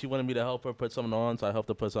 and she wanted me to help her put something on, so I helped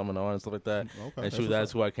her put something on and stuff like that. Okay, And she was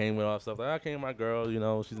asked who I came with, all stuff like I came with my girl, you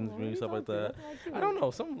know, she's in the community, stuff like that. I don't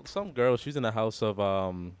know, some girl, she's in the house of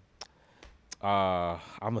I'm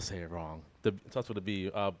gonna say it wrong. It starts with a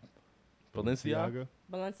B. Balenciaga.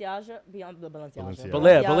 Balenciaga, beyond the Balenciaga.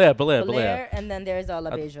 Belair. And then there's La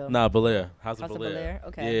Beja. Nah, Belair. House House of of Belair. Belair,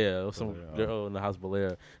 okay. Yeah, it was some girl in the House of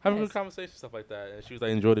Belair. Having Nice. good conversation, stuff like that. And she was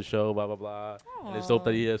like, enjoy the show, blah, blah, blah. And it's dope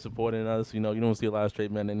that he is supporting us. You know, you don't see a lot of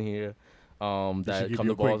straight men in here that give come you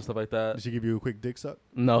to a balls quick- and stuff like that. Did she give you a quick dick suck?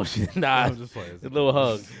 No, she did not. I'm just playing. A little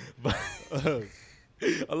hug. But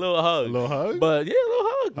a little hug. A little hug? But yeah, a little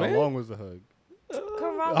hug, How man. long was the hug?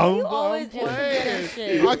 Karan, you always instigate that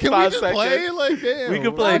shit. Can we 5 just play? seconds. Like, damn. We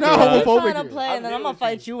can play, I'm not Karan. I'm homophobic. trying to play, and then I'm gonna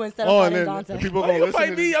fight you instead Oh, of and fighting then Dante. the people Why gonna you listen fight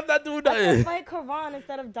to me? this. I'm not doing I'm gonna nothing. fight Karan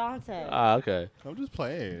instead of Dante. Okay. I'm just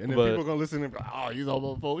playing. And then But- people gonna listen and be like, oh, he's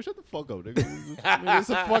homophobic. Shut the fuck up, nigga. I mean, it's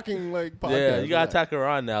a fucking, like, podcast. Yeah, you gotta Relax. attack her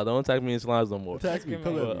on now. Don't attack me in slides no more. Attack me.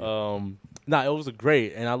 Come at But, me. nah, it was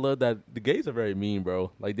great, and I love that the gays are very mean,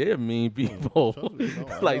 bro. Like they are mean people. trust me, no,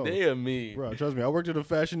 I like know. they are mean. Bro, trust me. I worked in the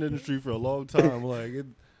fashion industry for a long time. Like, it,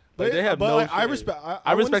 Like, they have but no like, I shame. respect.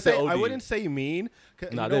 I wouldn't respect the say, I OD. wouldn't say mean. Nah,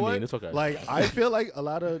 you know they're what? mean. It's okay. Like, I feel like a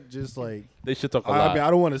lot of just like They should talk a lot. I mean, I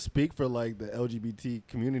don't want to speak for like the LGBT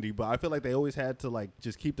community, but I feel like they always had to like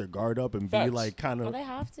just keep their guard up and be Facts. like kind Well, of they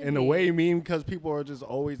have to in a be. way mean because people are just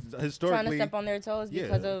always Trying to historically step on their toes Yeah.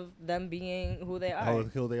 because of them being who they are.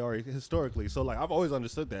 how they are historically. So like I've always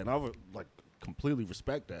understood that, and I would like completely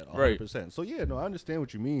respect that 100%. Right. So yeah, no, I understand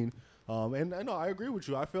what you mean, and I know I agree with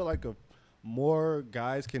you. I feel like if more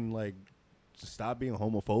guys can like just stop being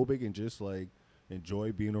homophobic and just like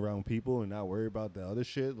enjoy being around people and not worry about the other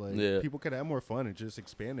shit. Like people could have more fun and just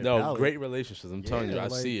expand their No, palate. great relationships. I'm telling you, Yeah, I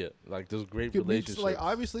like- see it. Like there's great Could be just, relationships. like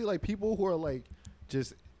obviously like people who are like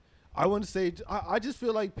just I wouldn't say I just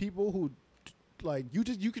feel like people who like you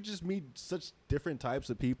could just meet such different types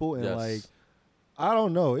of people and Yes. like I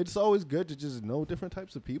don't know, it's always good to just know different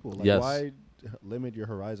types of people. Like Yes. why limit your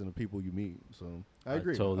horizon of people you meet? So I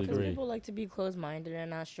agree. totally Because agree. people like to be closed-minded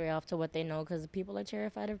and not stray off to what they know because people are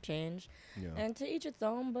terrified of change. Yeah. And to each its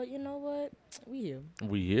own, but you know what? We here.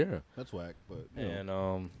 We here. That's whack, but you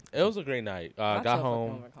know, And it was a great night. I'm Got so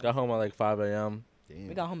home. fucking Got home at like 5 a.m. damn.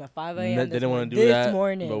 We got home at 5 They a.m. didn't want to do this that,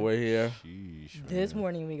 morning. but we're here. Sheesh, This man.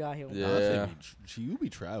 morning we got here. Yeah. Dante you be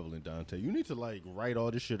traveling, Dante. You need to like write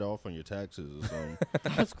all this shit off on your taxes or something.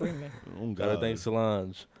 I'm screaming. Oh, Gotta God. thank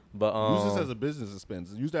Solange. But Use this as a business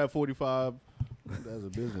expense. Use that 45 as a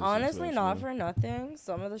business. Honestly, expense, not man. for nothing.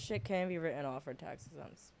 Some of the shit can be written off for tax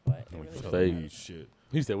exempts, but it really Fuck doesn't fake. matter. shit.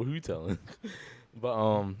 he said, "What are you telling?"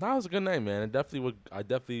 But that was a good night, man. I definitely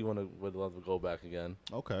would love to go back again.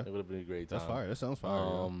 Okay, It would have been a great time. that's fire. That sounds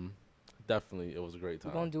fire. Definitely, it was a great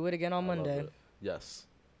time. We're gonna do it again on I loved Monday. it. Yes,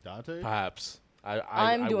 Dante. perhaps. I'm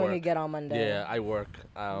I doing work. it again on Monday. Yeah, I work.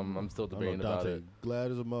 I'm still I know debating about Dante it. glad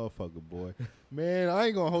as a motherfucker, boy. Man, I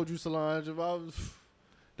ain't gonna hold you, Solange. If I was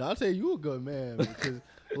Dante, you a good man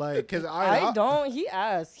because I don't. He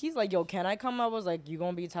asked. He's like, "Yo, can I come?" I was like, "You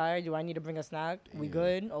gonna be tired? Do I need to bring a snack? We Yeah.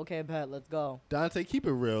 good? Okay, bet. Let's go." Dante, keep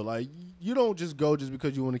it real. Like you don't just go just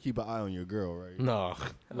because you want to keep an eye on your girl, right? No,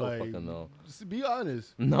 I don't Like, fucking know. Just be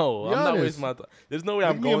honest. No, Be I'm not honest. wasting my time. There's no way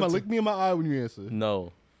I'm going to. Look me in my eye when you answer.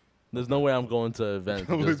 No, there's no way I'm going to events.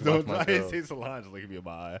 to just watch my I didn't girl. say Solange look me in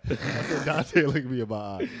my eye. I said Dante look me in my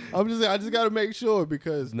eye. I'm just saying, I just gotta make sure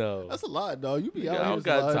because No. that's a lot, dog. You be Yeah, out I here. don't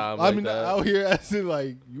got Solange. time I like mean, that. out here as in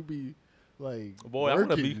like you be like Boy, I wanna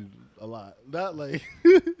working a lot. Not like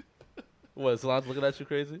What? Solange looking at you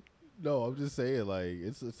crazy? no. I'm just saying like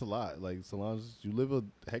it's a lot. Like Solange, you live a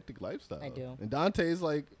hectic lifestyle. I do. And Dante's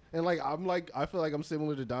like. And like I feel like I'm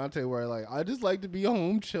similar to Dante, where like I just like to be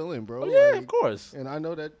home chilling, bro. Oh yeah, Like, of course. And I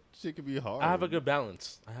know that shit can be hard. I have a good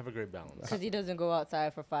balance. I have a great balance. Because he doesn't go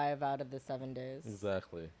outside for 5 out of the 7 days.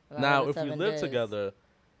 Exactly. Out of Now, the if we 7 live days. together,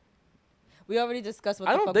 We already discussed what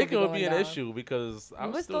I the don't fuck think it would would be an down. issue because I We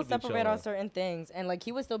would would still be separate on chilling. certain things, and like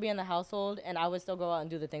he would still be in the household, and I would still go out and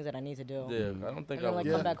do the things that I need to do. Yeah, I don't think And I then like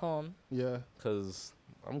would come back home. Yeah. because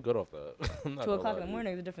I'm good off that. I'm not 2 gonna o'clock lie in the to you.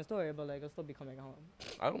 morning is a different story, but like I'll still be coming home.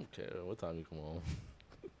 I don't care what time you come home.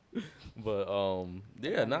 But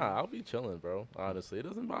yeah, nah, I'll be chilling, bro. Honestly, it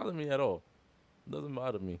doesn't bother me at all. It doesn't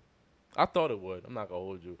bother me. I thought it would. I'm not gonna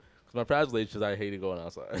hold you. Cause my past relationships, I hated going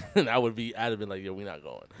outside, and I would be adamant like, "Yo, we not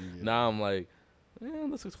going." Yeah. Now I'm like,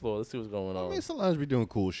 let's explore. Let's see what's going on. I mean, Solange be doing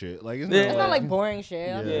cool shit. Like, it's Yeah. It's not like boring shit.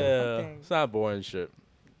 Yeah. I mean, Yeah, something. it's not boring shit.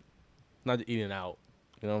 Not eating out.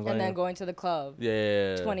 You know what I'm saying? And then going to the club.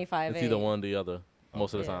 Yeah. 25. It's either one or the other.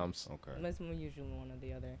 Most of the Yeah. times. Okay. It's usually one or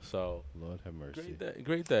the other. So Lord have mercy. great day.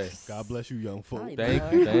 Great day. God bless you, young folk. Right.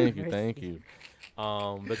 Thank you, thank you, thank you.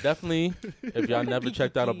 But definitely, if y'all never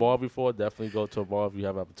checked out a bar before, definitely go to a bar if you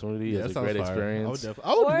have opportunity. Yeah, It's that a great sounds fire. experience.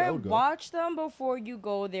 I would Or go. watch them before you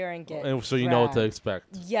go there and get And so you know what to dragged. expect.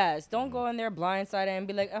 Yes, don't go in there blindsided and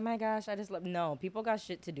be like, oh my gosh, I just love. No, people got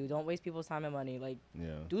shit to do. Don't waste people's time and money. Like,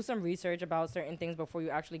 Yeah. do some research about certain things before you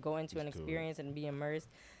actually go into an Just do it. experience and be immersed.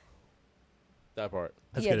 That part.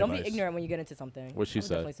 That's Yeah, good don't advice. be ignorant when you get into something. What she I would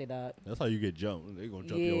said. definitely say that. That's how you get jumped. They gonna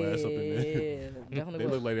jump yeah, your ass up in there. definitely They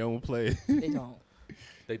would. look like they don't play. They don't.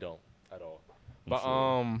 They don't at all. But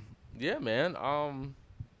sure. yeah, man.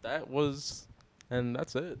 That was, and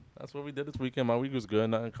that's it. That's what we did this weekend. My week was good.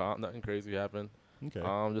 Nothing crazy happened.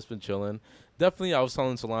 Okay. Just been chilling. Definitely, I was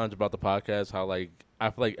telling Solange about the podcast. How like I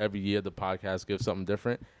feel like every year the podcast gives something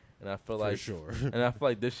different, and I feel For like sure. and I feel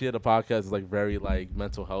like this year the podcast is like very like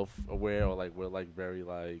mental health aware, or like we're like very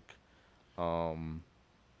like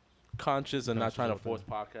conscious and not trying to force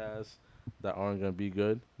podcasts that aren't gonna be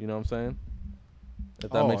good. You know what I'm saying? If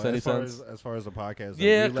that makes any sense. As far as the podcast,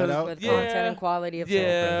 Yeah, that we let 'cause- out? With Yeah. content and quality of something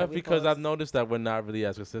Yeah, that we because I've post. noticed that we're not really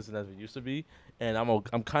as consistent as we used to be, and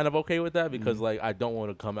I'm kind of okay with that because like I don't want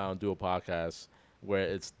to come out and do a podcast where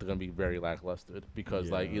it's gonna be very lackluster because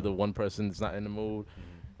like Yeah. either one person's not in the mood,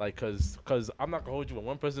 like cause I'm not gonna hold you when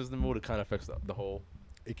one person's in the mood, it kind of affects the whole.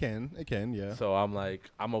 It can, yeah. So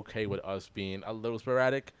I'm okay with us being a little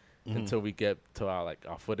sporadic until we get to our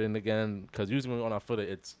footing again, because usually when we're on our footing,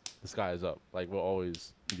 it's the sky is up, like we're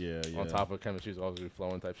always Yeah. on top of chemistry's always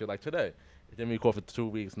flowing type shit. Like today, it didn't record for 2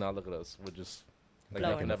 weeks. Now look at us. We're just like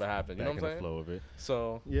Flowing. nothing never happened. You know what I'm Back in saying? the flow of it.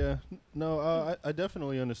 So Yeah. No, I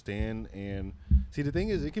definitely understand. And see, the thing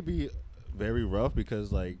is, it could be very rough because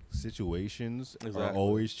like situations are Exactly.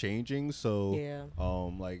 always changing. So Yeah.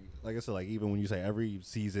 like I said, like even when you say every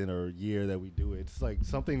season or year that we do it, it's like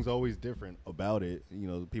something's always different about it. You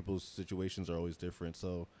know, people's situations are always different.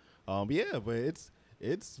 So yeah, but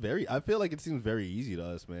it's very, I feel like it seems very easy to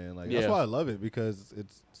us, man. Like that's Yeah. why I love it, because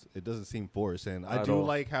it doesn't seem forced. And I At do all.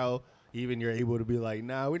 like how even you're able to be like,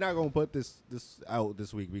 nah, we're not gonna put this out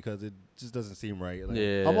this week because it just doesn't seem right. Like,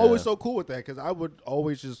 Yeah. I'm always so cool with that, because I would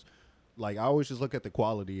always just look at the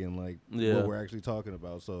quality and like Yeah. what we're actually talking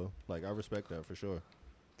about. So like I respect that for sure.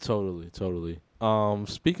 totally.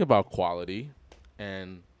 Speaking about quality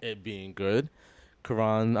and it being good,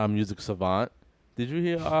 Karan, music savant. Did you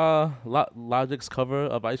hear Logic's cover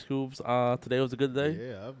of Ice Cube's "Today Was a Good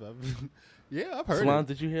Day"? Yeah, I've heard Solange, it.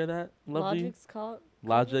 did you hear that? Lovely. Logic's called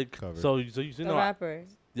Logic. Cover. So you the know rapper.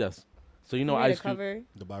 yes. So you know He made a Ice Cube. cover.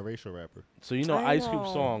 The biracial rapper. So you know I Ice Cube's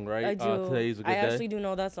know. song, right? I do. Today's a Good I Day. actually do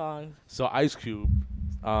know that song. So Ice Cube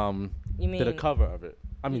You mean did a cover of it.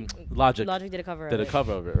 I mean, Logic Logic did a cover did of a it.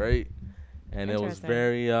 cover of it, right? And it was Interesting.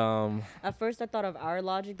 very At first, I thought of our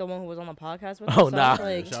Logic, the one who was on the podcast with Oh, us. So nah. I was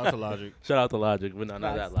like, Shout out to Logic. shout out to Logic, but not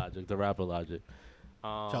that Facts. Logic, the rapper Logic.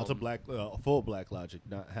 Shout out to black, full black Logic,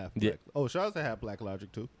 not half Yeah. black. Oh, shout out to half black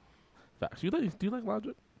Logic too. Facts. Do you like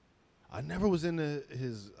Logic? I never was into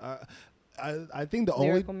his. I think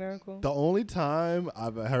Lyrical Miracle. the only time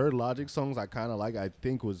I've heard Logic songs I kind of like, I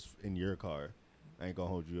think, was in your car. I ain't gonna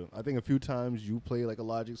hold you. I think a few times you play like a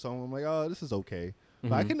Logic song, I'm like, oh, this is okay.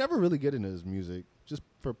 But I can never really get into his music, just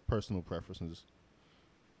for personal preferences.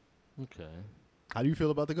 Okay. How do you feel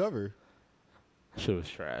about the cover? Shit was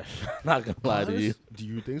trash. Not gonna lie to you. Do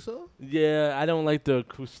you think so? Yeah, I don't like the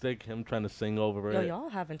acoustic. Him trying to sing over Yo, it. y'all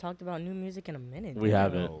haven't talked about new music in a minute. We damn.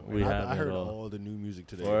 haven't. No, We haven't I heard at all. all the new music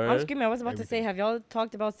today. Word? I'm screaming. I was about to say, Everything. have y'all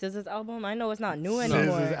talked about SZA's album? I know it's not new SZA's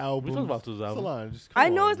anymore. album. We talked about SZA's album. Solange, I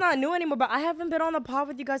come know on. it's not new anymore, but I haven't been on the pod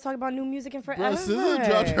with you guys talking about new music in Bro, forever. SZA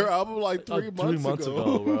dropped her album like 3 months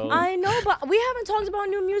ago. bro. I know, but we haven't talked about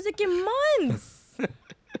new music in months.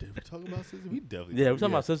 Did we talk about SZA? We definitely Yeah, did. we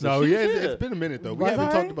talking about SZA. No, She yeah, was it's here. been a minute though. We Was haven't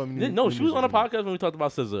I? talked about new. No, new she was on a music in podcast when we talked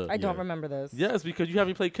about SZA. I don't Yeah. remember this. Yes, because you had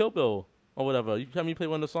me play Kill Bill or whatever. You had me play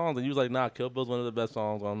one of the songs, and you was like, "Nah, Kill Bill's one of the best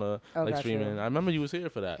songs on the Oh, like got you. streaming." I remember you was here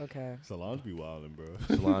for that. Okay. Solange be wildin', bro.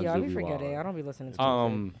 Solange Yeah, I do be be forgetting. wildin'. I don't be listening to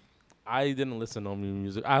music. I didn't listen to new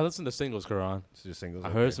music. I listened to singles, Karan. It's just singles. I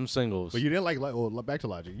okay. heard some singles. But you didn't like. Oh, back to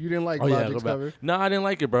Logic. You didn't like Oh yeah, Logic's go back. cover. No, I didn't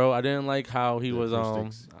like it, bro. I didn't like how he The was.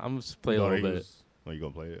 acoustics. I'm just play a No, little he bit. was- Oh, you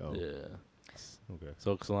gonna play it? Oh, Yeah. okay.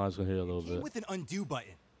 So Solange gonna hear a little Came bit. with an undo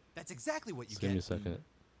button. That's exactly what you Just give me a get. second.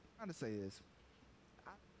 Trying to say this.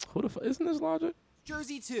 Who the fuck isn't this Logic?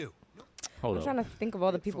 Jersey 2. Hold I'm up. trying to think of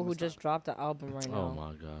all the people who just dropped the album right now. Oh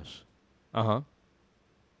my gosh. Uh-huh.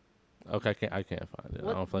 Okay, I can't find it. I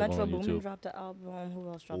What don't feel like Metro going on Boomin YouTube. dropped the album. Who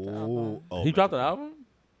else dropped the album? He dropped an Metro album?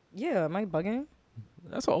 Yeah, am I bugging?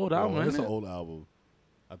 That's an old Bro, album, it's ain't an it? old album.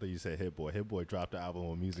 I thought you said Hit Boy. Hit Boy dropped the album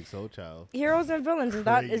on Music Soul Child. Heroes and Villains. Is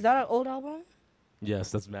that an old album?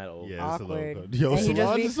 Yes, that's mad old. Yeah, it's a Awkward. little. Yo, And he just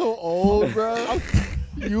Solange be- is so old, bro.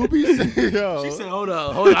 You be saying, yo. She said, hold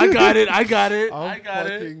up. I got it. I got it. I'm I got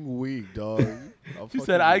it. fucking weak, dog. She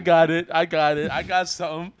said, I got it. I got it. I got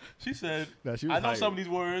something. She said, Nah, she was I know hype. some of these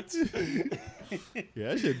words. Yeah,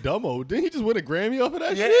 that shit dumb old. Didn't he just win a Grammy off of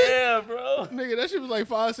that shit? Yeah, bro. Nigga, that shit was like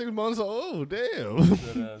 5-6 months old.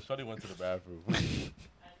 Damn. Shorty went to the bathroom.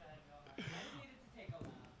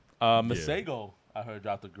 Masego, I heard,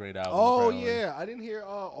 dropped a great album. Oh, apparently. yeah. I didn't hear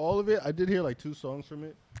all of it. I did hear like 2 songs from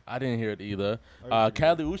it. I didn't hear it either. heard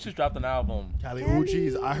Kali Uchis dropped an album. Kali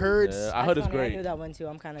Uchis. I heard. Yeah, I heard it's Funny, I great. knew that one too.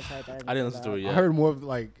 I'm kind of tired that I didn't listen to it yet. I heard more of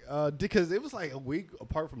like because it was like a week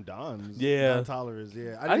apart from Don's. Yeah. Don Tolerance.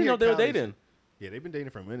 Yeah. I didn't know they were dating. Yeah, they've been dating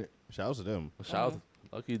for a minute. Shout out to them. Shout out,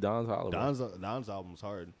 lucky Don's Hollywood. Don's album's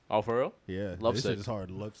hard. Oh, for real? Yeah. Love this Sick. shit is hard.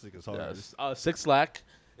 Love Sick is hard. Yes. Six Slack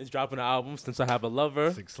is dropping an album, Since I Have a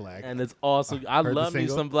Lover. Six Slack. And it's also, I heard the love me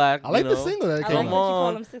single. some Black. I like you the know. single that I came like Come that you out. call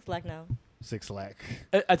on. him Six Slack now. Six Slack.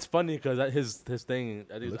 It's funny because his thing,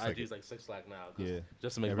 I think Looks like IG's it. like Six Slack now. 'Cause Yeah.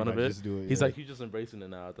 Just to make fun of Everybody it. just do it, He's yeah. like, he's just embracing it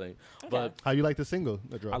now, I think. But How you like the single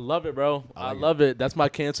that I dropped? love it, bro. I I like it. love it. That's my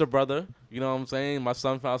cancer brother. You know what I'm saying? My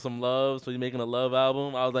son found some love, so he's making a love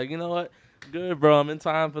album. I was like, you know what? Good, bro. I'm in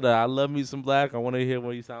time for that. I love me some Black. I want to hear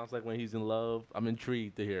what he sounds like when he's in love. I'm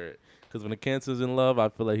intrigued to hear it. Because when the cancer's in love, I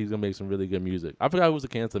feel like he's going to make some really good music. I forgot who's the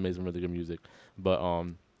cancer that made some really good music. But I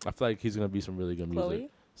feel like he's going to be some really good music. Chloe?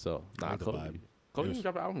 So, I nah, like the Chloe. vibe. Chloe Yes. didn't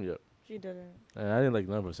drop an album yet. She didn't. And I didn't like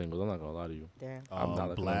none of her singles. I'm not going to lie to you. Damn. I'm not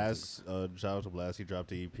like Blast. Shout out to Blast. He dropped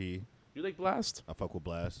the EP. You like Blast? I fuck with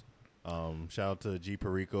Blast. Shout out to G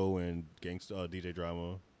Perico and Gangsta DJ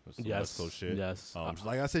Drama. That's some West Coast shit. Yes.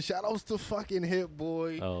 Like I said, shout outs to fucking Hit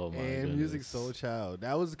Boy Oh, my and Music goodness. Soul Child.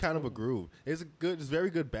 That was kind of a groove. It's it's very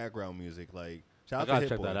good background music. Like shout I out got to to Hit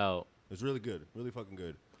check Boy. that out. It's really good, really fucking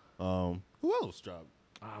good. Who else dropped?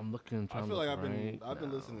 I'm looking. I feel like I've been now.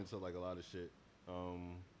 listening to like a lot of shit.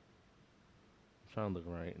 Trying to look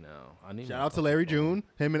right now. I need Shout my out to Larry fucking June.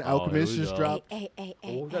 Him and Oh, here Alchemist we just go. dropped. Hey. phone.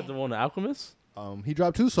 Oh, was that the one, the Alchemist? He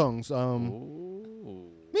dropped 2 songs. Ooh.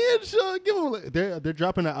 Man, sure, give them. They're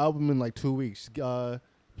dropping an album in like 2 weeks.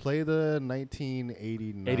 Play the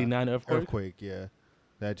 1989 89 Earthquake? Yeah,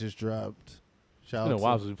 that just dropped. It's Shout been a out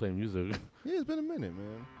while to, since we played music. yeah, it's been a minute,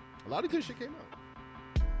 man. A lot of good shit came out.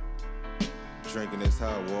 Drinking this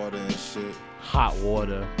hot water and shit. Hot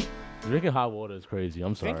water. Drinking hot water is crazy.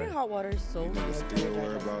 I'm sorry. Drinking hot water is so You good. niggas for still your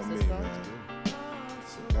worry about me, digestive man. system.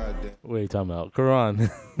 So goddamn. Wait, time out. Karan,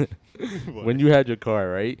 when you had your car,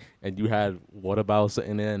 right, and you had water bottles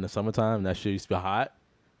sitting there in the summertime and that shit used to be hot,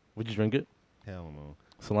 would you drink it? Hell no.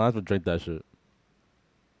 Solange would drink that shit.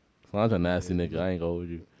 Solange a nasty nigga. I ain't gonna hold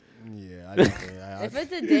you. Yeah, I didn't say If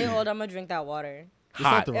it's a day old, I'm gonna drink that water.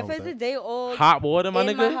 Hot. nothing wrong If with it's a that. day old, Hot water, my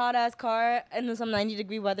in my nigga? hot ass car, and then some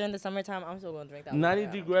 90-degree weather in the summertime, I'm still gonna drink that. 90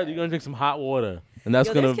 water. degrees, you're gonna drink some hot water. And that's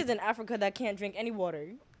Yo, gonna. there's kids in Africa that can't drink any water.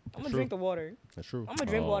 I'm gonna true. drink the water. That's true. I'm gonna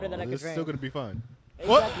drink water that I can It's drink. still gonna be fine.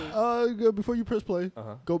 Exactly. What? Before you press play,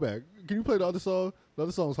 Uh-huh. go back. Can you play the other song? The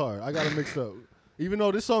other song's hard. I got it mixed up. Even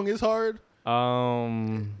though this song is hard,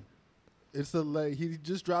 it's the like he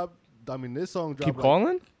just dropped. I mean, this song dropped. keep like-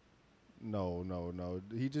 calling? No.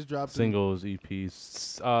 He just dropped Singles,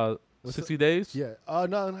 EPs, What's 60 days? Yeah. No,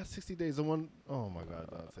 not 60 days. The one oh my God,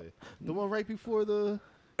 Dante. The one right before the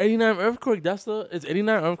 89 Earthquake, it's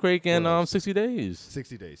 89 Earthquake and What else? 60 days.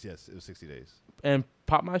 60 days. Yes, it was 60 days. And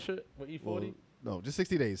Pop My Shit with E40? Well, no, just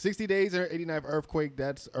 60 days. 60 days or 89th Earthquake.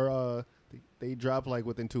 That's they drop like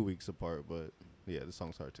within 2 weeks apart, but yeah, the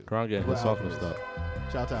song's hard too. Karan getting his Well, song and Alchemist.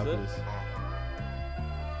 stuff. Shout out to That's Alchemist.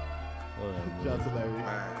 Oh, Shout out to Larry.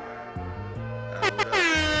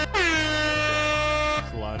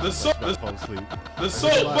 The soapbox.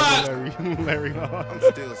 Larry. I'm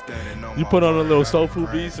still standing on You my put on a word. little I soul ain't food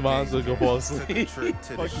crying. beats, mine's gonna fall Took a asleep. trip to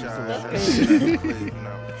the Fuck you, shine.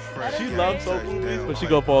 Solange. She loves soul food beats, but she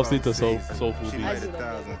gonna fall asleep to soul food She beats. made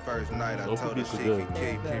 1,000 first night. I Soul told food her beats she are good. could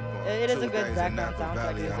keep Good. people. It is a 2 good days in background Napa soundtrack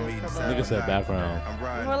Valley, music I'm eating for salad Nigga said night. background. I'm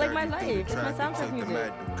riding More like dirty my through life. the It's my traffic, soundtrack took the music.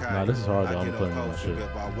 Mad Ducati. Nah, this is hard, though. I I'm get playing up my closer shit.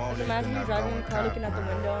 if I want Just it, imagine then you I driving go in and the car, cop looking out the it.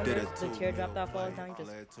 window, and Did the it too, teardrop that yo, falls like, down. You just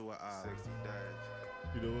led to a eye. 60 days.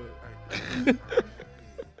 You know what?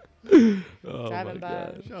 Oh Driving my by.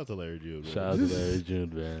 God. Shout out to Larry June. man. Shout out to Larry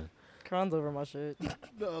June, man. Karan's over my shit.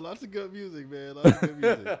 No, lots of good music, man. Lots of good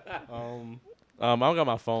music. I don't got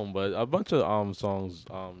my phone, but a bunch of songs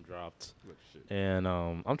dropped, and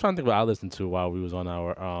I'm trying to think what I listened to while we was on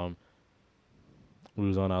our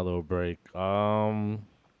little break. I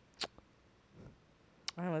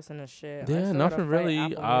don't listen to shit. I Yeah, still nothing gotta fight really.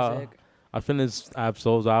 Apple Music. I finished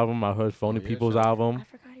Absol's album. I heard Phony People's I album.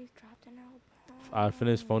 forgot he dropped an album. I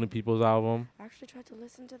finished Phony People's album. I actually tried to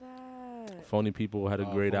listen to that. Phony People had a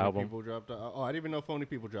great Phony album. People dropped I didn't even know Phony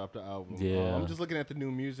People dropped the album. Yeah. I'm just looking at the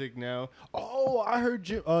new music now. Oh, I heard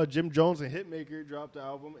Jim Jones and Hitmaker dropped the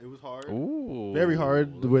album. It was hard. Ooh, Very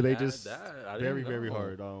hard. Where they just that. very, very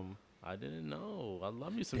hard. I didn't know. I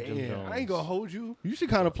love me some Damn, Jim Jones. I ain't gonna hold you. You should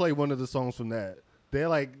kind of play one of the songs from that. They're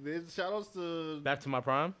like, shout outs to Back to My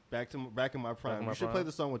Prime. Back in my prime. My You should Prime. play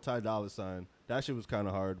the song with Ty Dolla $ign. That shit was kind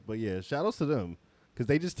of hard, but yeah, shout outs to them because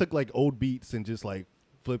they just took like old beats and just like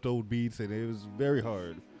flipped old beats, and it was very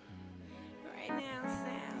hard.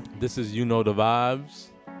 This is You Know the Vibes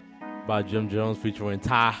by Jim Jones featuring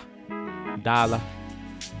Ty Dolla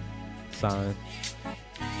 $ign.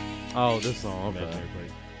 Oh, this song. Okay.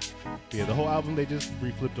 Yeah, the whole album they just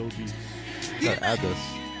reflipped old beats. Gotta add this.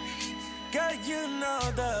 Girl, you know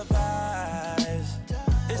the vibes.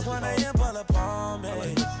 It's 1 a.m. pull up on me.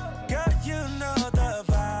 Girl, you know the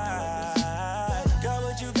vibes. Girl,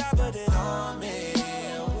 what you got, put it on me.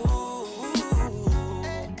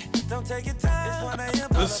 Ooh, don't take your time. It's 1 a.m.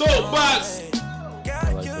 The soapbox.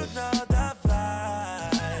 Girl, you know the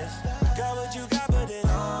vibes. Girl, what you got, put it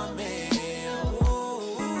on me.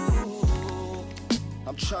 Ooh.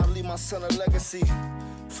 I'm trying to leave my son a legacy.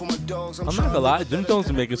 For my dogs, I'm not gonna lie, Jim Jones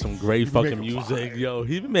is making some great fucking music. Yo,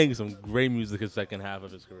 he's been making some great music his second half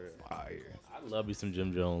of his career. Fire. I love me some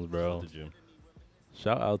Jim Jones, bro. Jim.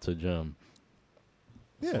 Shout out to Jim.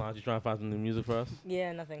 Yeah. Solange, you trying to find some new music for us?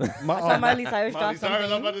 Yeah, nothing. I saw Miley Cyrus drop something.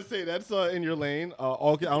 I'm about to say that's in your lane. I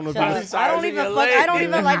don't know. Shut up. I don't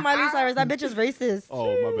even like Miley Cyrus. That bitch is racist.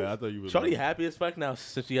 Oh my bad. I thought you was. Shorty happy as fuck now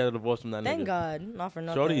since she had a divorce from that Thank nigga. God, not for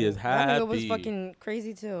nothing. Shorty is That nigga was happy. fucking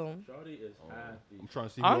crazy too. Shorty is happy. I'm trying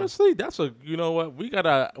to see. Honestly, that's you know what? We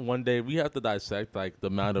gotta one day we have to dissect like the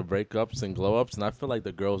amount of breakups and glow ups, and I feel like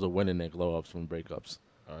the girls are winning their glow ups from breakups.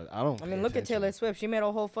 I don't. I mean, look at Taylor Swift. She made a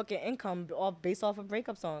whole fucking income based off of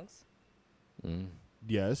breakup songs.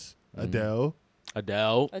 Yes, Adele.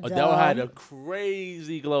 Adele had a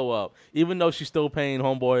crazy glow up, even though she's still paying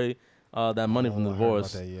homeboy that money from the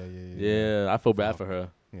divorce. Yeah, I feel bad for her.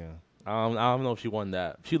 Yeah, I don't know if she won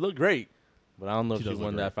that. She looked great, but I don't know if she does look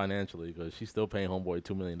won great. that financially because she's still paying homeboy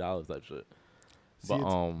 $2 million type shit. See,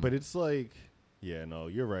 but it's like, yeah, no,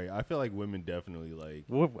 you're right. I feel like women definitely like.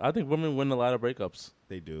 I think women win a lot of breakups.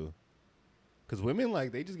 They do, because women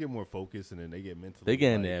like they just get more focused and then they get mentally. They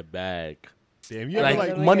get in like, their bag. Damn, you Like, ever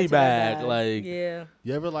like money bag, like yeah.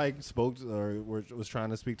 You ever like spoke to, or was trying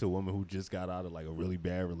to speak to a woman who just got out of like a really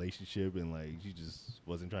bad relationship and like she just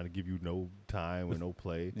wasn't trying to give you no time or no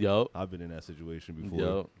play? Yo, I've been in that situation before.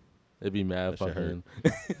 yo, it'd be mad That shit fucking.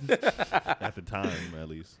 At the time, at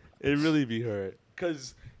least. It really be hurt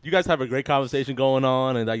because you guys have a great conversation going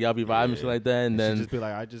on and like y'all be vibing and shit like that, and She then just be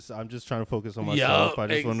like, I'm just trying to focus on myself. I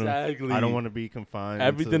just exactly. want to. I don't want to be confined.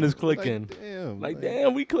 Everything to, is clicking. Like,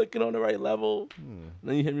 damn, we clicking on the right level.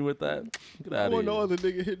 Then you hit me with that. Get I out of want here. no other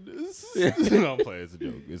nigga hit this. No, I'm playing. It's a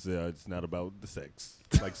joke. It's not about the sex,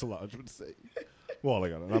 like Solange would say. Well,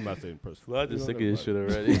 like I'm not saying personally. Well, I just sick of this shit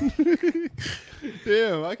already.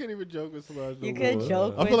 Damn, I can't even joke with Solange. You no could more.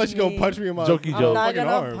 joke I feel like she's gonna me. punch me in my Jokey my joke. I'm not fucking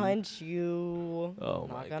gonna arm. punch you. Oh I'm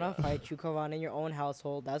my not gonna fight you. Come on, in your own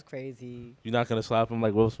household. That's crazy. You're not gonna slap him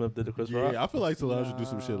like Will Smith did to Chris Rock? Yeah, I feel like Solange would do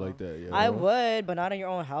some shit like that. Yeah, I would, but not in your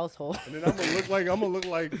own household. And then I'm gonna look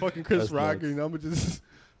like fucking Chris That's Rock, nuts. and I'm gonna just.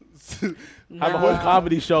 Have a whole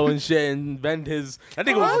comedy show and shit and vent his. That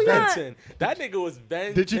nigga was yeah. venting. That nigga was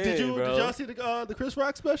venting. Did bro. y'all see the Chris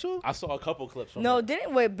Rock special? I saw a couple clips from No, it.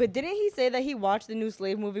 didn't he say that he watched the new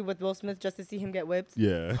Slave movie with Will Smith just to see him get whipped?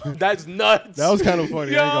 Yeah, That's nuts. that was kind of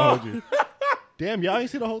funny. I ain't Yo. gonna hold you. Damn, y'all ain't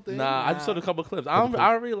see the whole thing. Nah, I just saw a couple clips.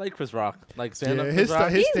 I really like Chris Rock. Like stand up Yeah, Chris Rock.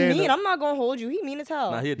 his He's stand mean. up. I'm not gonna hold you. He mean as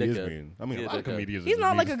hell. Nah, he a He is dickhead. mean. I mean, He a a lot of dickhead. comedians. He's are not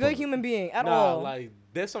mean like a as good fuck. human being at Nah, all. like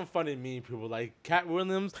there's some funny mean people. Like Cat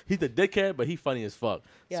Williams, he's a dickhead, but he funny as fuck.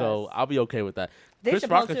 So Yes. I'll be okay with that. Dave Chris Chappelle,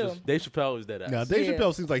 Rock is too. just Dave Chappelle is dead ass. Now, Dave Yeah.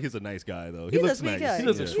 Chappelle seems like he's a nice guy though. He He's a looks sweet nice. guy. He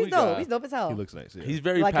looks a He's sweet dope. guy. He's dope as hell. He looks nice. Yeah. He's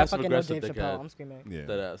very like I passive fucking know aggressive Dave Chappelle. dickhead. I'm screaming. yeah.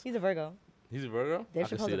 Dead ass. He's a Virgo. He's a Virgo. Dave I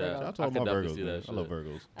can Chappelle's see a that. Virgo. Shout out I to all can my definitely Virgos. see Man. that I love shit.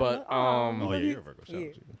 Virgos. But Oh yeah, you're a Virgo. Shout Yeah.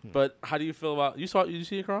 out to you. but how do you feel about Did you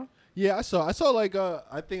see it, Karan? Yeah, I saw like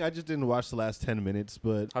I think I just didn't watch the last 10 minutes,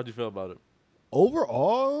 but How'd you feel about it?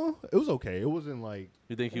 overall it was okay. It wasn't like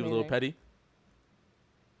You think he was a little Amazing. petty?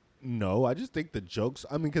 no. I just think the jokes.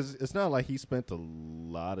 I mean, because it's not like he spent a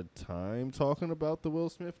lot of time talking about the Will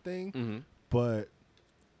Smith thing. Mm-hmm. but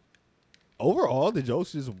overall the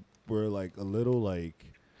jokes just were like a little like.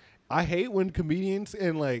 I hate when comedians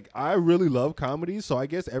and like I really love comedy, so I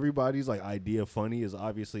guess everybody's like idea of funny is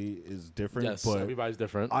obviously is different. Yes, but everybody's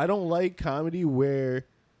different. I don't like comedy where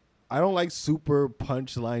I don't like super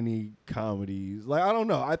punchliney comedies. Like I don't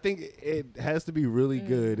know. I think it has to be really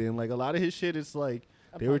good, and like a lot of his shit, it's like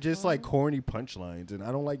they were just like corny punchlines, and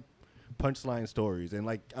I don't like punchline stories. And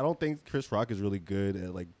like I don't think Chris Rock is really good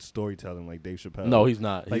at like storytelling, like Dave Chappelle. No, he's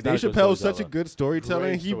not. Like He's not Dave a good Chappelle is such a storyteller. good storyteller.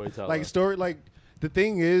 Great and he storyteller. like story like. The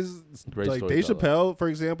thing is, Great like Dave storyteller. Chappelle, for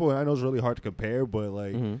example, and I know it's really hard to compare, but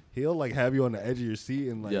like he'll like have you on the edge of your seat,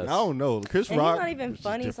 and like Yes. I don't know, Chris And Rock. he's not even is just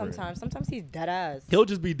funny different. sometimes. Sometimes he's dead ass. He'll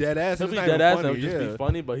just be dead ass. He'll It's be not dead even ass funny, and he'll just yeah. be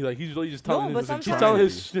funny, but he's really just telling but his, sometimes telling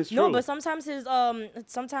his no, truth. but sometimes his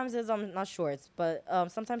not shorts, but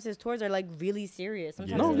sometimes his tours are like really serious.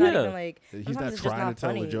 Sometimes No, he's not yeah. even like. He's sometimes not it's just trying not to tell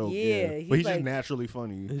funny. a joke. Yeah, But he's like, just naturally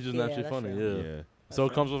funny. He's just Yeah, naturally that's funny, true. yeah. So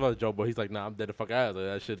it comes with a joke, but he's like, nah, I'm dead the fuck ass. Like,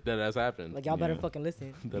 that shit dead ass happened. Like y'all better fucking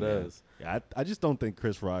listen. Dead ass. Yeah, I just don't think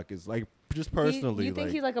Chris Rock is like just He- personally. you think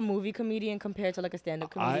like, he's like a movie comedian compared to like a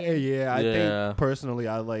stand-up comedian? I Yeah. think personally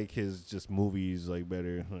I like his just movies like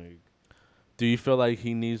better. Like Do you feel like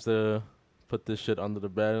he needs to put this shit under the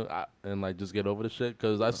bed and like just get over the shit?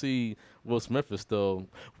 Because I see Will Smith is still,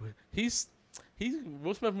 he's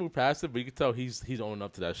Will Smith moved past it, but you can tell he's owning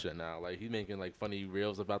up to that shit now. Like he's making like funny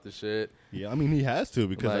reels about the shit. yeah, I mean he has to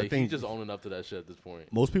because Like, I think he's just owning up to that shit at this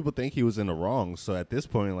point. most people think he was in the wrong. So at this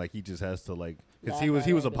point, like he just has to like because Yeah, he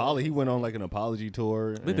was right. he went on like an apology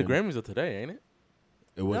tour. I think the and Grammys are today, ain't it?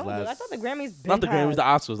 It was No, last. I thought the Grammys been Not the Grammys, the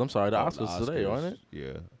passed. Oscars. I'm sorry, the oh, Oscars today, aren't it? Yeah,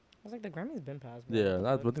 I was like, the Grammys been passed. bro.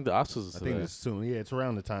 Yeah, I think the Oscars is I today. think it's soon. Yeah, it's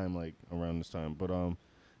around the time like around this time. But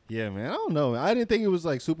yeah, man, I don't know. I didn't think it was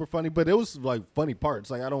like super funny, but it was like funny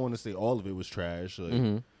parts. Like I don't want to say all of it was trash.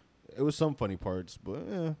 Like it was some funny parts, but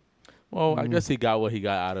yeah. Well, I guess he got what he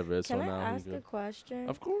got out of it. Can so I now ask he's a good. question?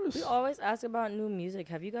 Of course. We always ask about new music.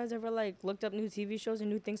 Have you guys ever like looked up new TV shows and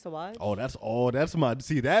new things to watch? Oh, that's all. That's my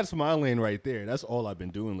lane right there. That's all I've been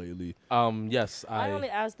doing lately. Yes, I only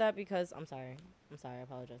asked that because I'm sorry. I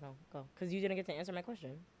apologize. No, go. Because you didn't get to answer my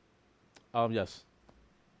question. Yes.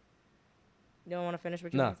 You don't want to finish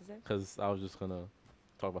what you Nah, wanted to say? because I was just gonna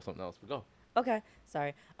talk about something else. But go. Okay,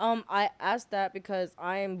 sorry. I asked that because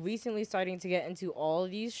I am recently starting to get into all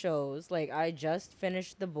these shows. Like I just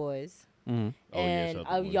finished The Boys, Mm-hmm. Oh, yeah, and shout out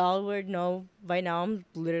to The Boys. y'all would know by now. I'm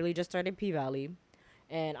literally just started P Valley,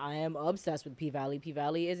 and I am obsessed with P Valley. P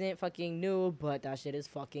Valley isn't fucking new, but that shit is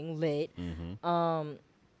fucking lit.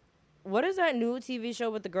 What is that new TV show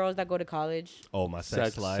with the girls that go to college? Oh, my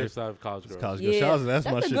sex life. Sex Life College Girls. College Girls. Shout out to- that's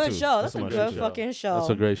my a shit good too. show. That's a my good shit. fucking show. That's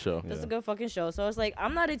a great show. That's Yeah. a good fucking show. So it's like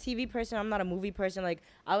I'm not a TV person. I'm not a movie person. Like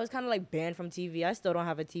I was kind of like banned from TV. I still don't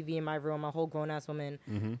have a TV in my room. A whole grown ass woman,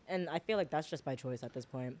 and I feel like that's just by choice at this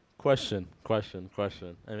point. Question. I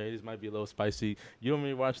mean, this might be a little spicy. You don't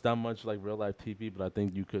really watch that much like real life TV, but I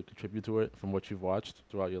think you could contribute to it from what you've watched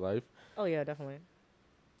throughout your life. Oh yeah, definitely.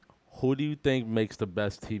 Who do you think makes the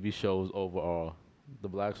best TV shows overall? The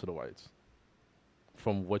blacks or the whites?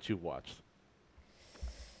 From what you've watched.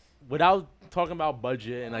 Without talking about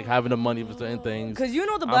budget and like having the money for certain things. Because you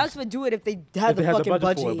know the blacks would do it if they had If the they had fucking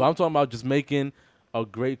budget. for it. But I'm talking about just making a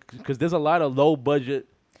great, because there's a lot of low budget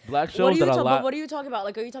black shows that are a lot. What are you talking about?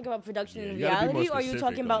 Like, are you talking about production and you gotta be more reality, or are you specific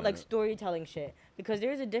talking about on like that. storytelling shit? Because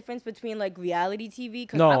there's a difference between like reality TV.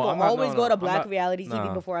 Because No, I will I'm not- always no, go no, to I'm black not- reality nah.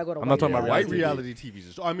 TV before I go to I'm white not talking about White reality reality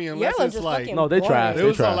TVs. I mean, Yeah, unless like, it's just like fucking No, they boring. trash. there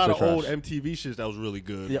was They a trash, lot they of old trash. MTV shit that was really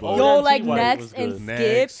good. Yeah, but- old Yo, MTV like White Next was and good. Skip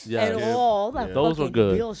Next, yeah. and Skip, all that. yeah. Those were fucking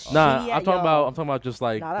good. real Nah, shitty- I'm talking yo. about just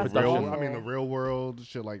like Nah, that's production. awful. I mean, the real world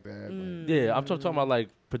shit like that. Mm. Yeah, I'm talking about like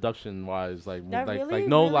production wise, like That like really,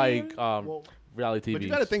 no really? like reality TV. But you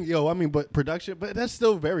gotta think, but production, but that's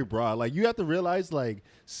still very broad. Like you have to realize, like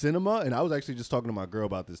cinema. And I was actually just talking to my girl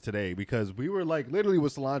about this today because we were like, literally,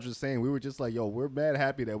 what Solange was saying. We were just like, yo, we're mad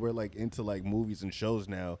happy that we're like into like movies and shows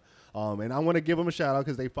now. And I want to give them a shout out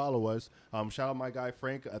because they follow us. Shout out my guy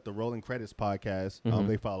Frank at the Rolling Credits podcast.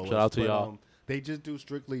 They follow us. Shout out to y'all. They just do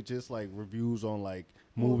strictly just like reviews on like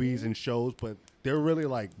movies and shows, but they're really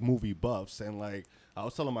like movie buffs. And like I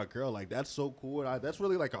was telling my girl, like that's so cool. That's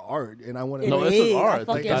really like an art, and I want to. No, It it's an is. I art.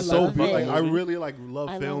 Like, fucking That's so love big. it. Like I really like love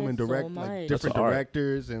I film love and it so direct much. like That's different art.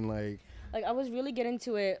 directors and like. Like I was really getting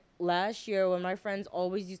to it last year when my friends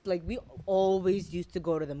always used we always used to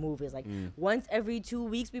go to the movies. Like once every 2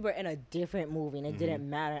 weeks we were in a different movie and it didn't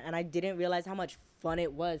matter. And I didn't realize how much fun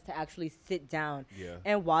it was to actually sit down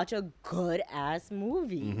and watch a good ass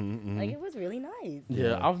movie. Like it was really nice.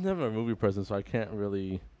 Yeah, I was never a movie person, so I can't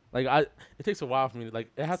really like. It takes a while for me. Like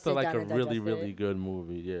it has to Sit like down a and really digest really it. good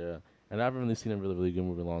movie. Yeah, and I haven't really seen a really, really good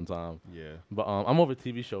movie in a long time. Yeah. But I'm more of a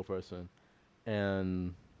TV show person,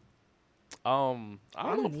 and I don't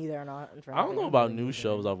know. Neither or not. I don't know about new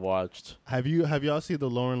shows I've watched. Have y'all seen the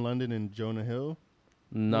Lauren London and Jonah Hill?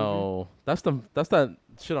 No, that's that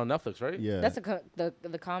shit on Netflix, right? Yeah. That's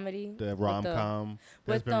the comedy. The rom-com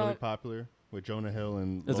that's with, been really popular with Jonah Hill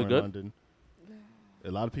and Is it Lauren good? London.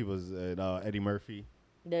 A lot of people, Eddie Murphy.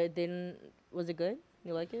 Was it good?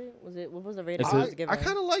 You like it? What was the rating? I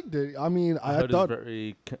kind of liked it. I mean, I I heard thought. it's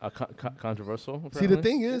very controversial. See, the apparently.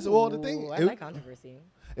 thing is, I like controversy.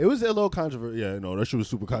 It was a little controversial. Yeah, no, that shit was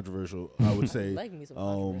super controversial. I would say. Like me some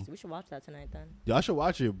controversy. We should watch that tonight then. Y'all should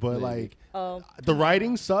watch it, but Maybe. the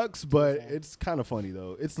writing sucks, but it's kind of funny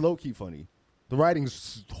though. It's low key funny. The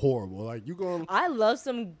writing's horrible. Like you going. I love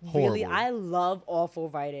some Horrible. I love awful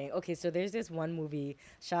writing. Okay, so there's this one movie.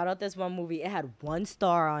 Shout out this one movie. It had 1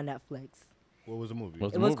 star on Netflix. What was the movie?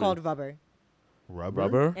 What's It the was movie? called Rubber.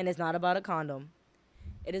 Rubber. And it's not about a condom.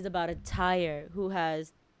 It is about a tire who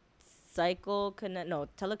has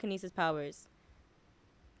telekinesis powers.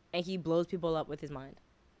 And he blows people up with his mind.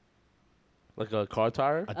 Like a car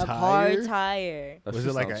tire. A car tire. That Was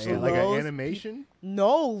shit it like sounds an so- like an Blows animation?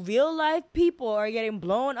 No, real life people are getting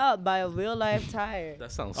blown up by a real life tire.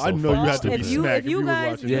 That sounds so I know you fucked had to up. be If you- smacked if you was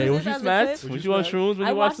guys watching use Yeah, it. this was you as a smacked? clip- Was you on shrooms when I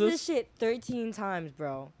you watched watched this shit 13 times,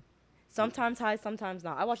 bro. Sometimes high, sometimes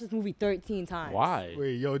not. I watched this movie 13 times. Why?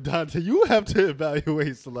 Wait, yo, Dante, you have to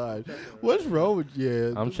evaluate Solange. What's wrong with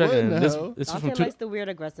you? I'm What checking. in the This hell? is Dante from likes the weird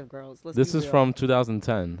aggressive girls. Let's this be is real. from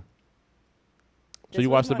 2010. So This you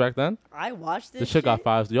was watched it my- back then? I watched this The shit got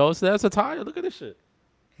 5. Yo, that's a tire. Look at this shit.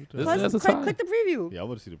 This- Plus, that's a click, tire. click the preview. Yeah, I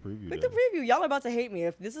want to see the preview. Click though. the preview. Y'all are about to hate me.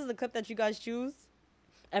 If this is the clip that you guys choose,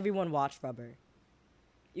 everyone watch Rubber.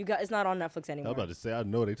 It's not on Netflix I anymore. was about to say, I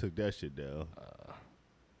know they took that shit down.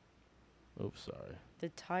 Oops, sorry. The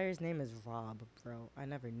tire's name is Rob, bro. I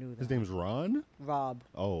never knew that. His name's Ron? Rob.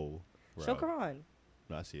 Oh. Show Rob. Karan.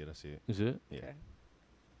 No, I see it. Is it? Yeah. Okay.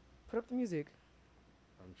 Put up the music.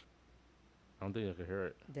 I don't think I can hear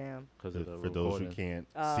it. Damn. Because For those who can't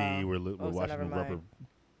see, we're so watching never the rubber. mind.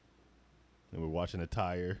 And we're watching a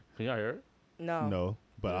tire. Can y'all hear it? No. No,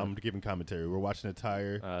 but Yeah. I'm giving commentary. We're watching a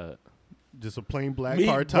tire. Uh, Just a plain black Meet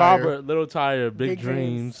car tire. Robert, little tire, big Big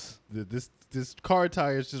dreams. dreams. This car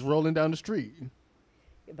tire is just rolling down the street.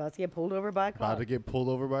 About to get pulled over by a cop. About to get pulled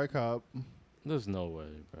over by a cop. There's no way,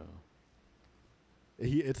 bro.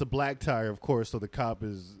 It's a black tire, of course, so the cop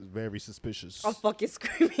is very suspicious. I'm fucking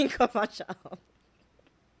screaming. Come on, child.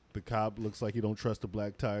 The cop looks like he don't trust the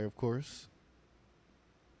black tire, of course.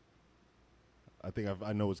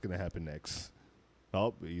 I know what's gonna happen next.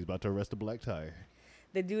 Oh, he's about to arrest the black tire.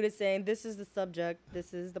 The dude is saying, "This is the subject.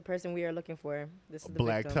 This is the person we are looking for. This is A the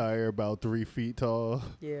black victim." tire, about 3 feet tall.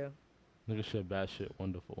 Yeah. Nigga shit, bad shit,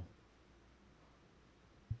 wonderful.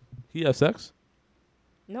 He has sex?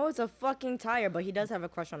 No, it's a fucking tire, but he does have a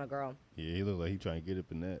crush on a girl. Yeah, he look like he trying to get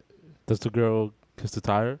up in that. Does the girl kiss the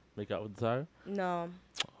tire? Make out with the tire? No,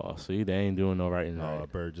 Oh, see, they ain't doing no right and Oh, a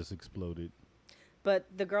right. bird just exploded. but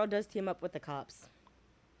the girl does team up with the cops.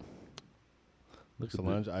 Look at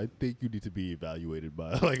Solange, I think you need to be evaluated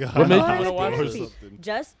by like a What made you high wanna school watch or this? something.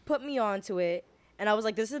 Just put me onto it, and I was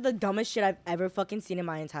like, "This is the dumbest shit I've ever fucking seen in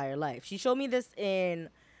my entire life." She showed me this in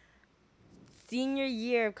senior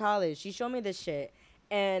year of college. She showed me this shit,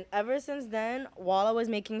 and ever since then, while I was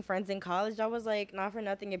making friends in college, I was like, not for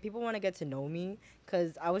nothing. If people want to get to know me,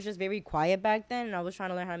 because I was just very quiet back then, and I was trying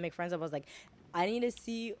to learn how to make friends. I was like, I need to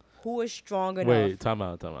see who is strong enough. Wait, time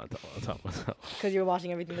out. Because you're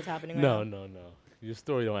watching everything that's happening right No, now. no. Your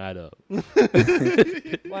story don't add up.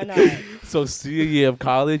 Why not? So senior year of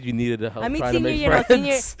college, you needed to help I mean, try to senior make year, no,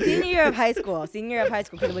 friends. senior year of high school. Senior year of high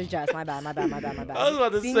school, because it was just my bad. I was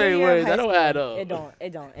about to Senior say, year of wait, high that don't school- add up.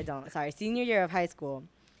 It don't. Sorry, senior year of high school,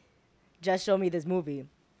 just showed me this movie,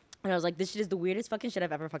 and I was like, this shit is the weirdest fucking shit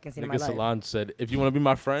I've ever fucking seen in my Nigga life. Solange said, if you want to be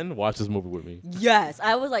my friend, watch this movie with me. Yes,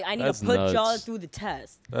 I was like, I need That's to put y'all nuts. through the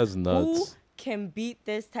test. That's Who nuts. can beat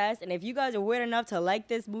this test? And if you guys are weird enough to like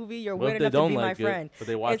this movie, you're What if weird they enough to don't be like my it, friend. but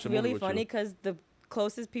they watch It's the movie really with funny you? because the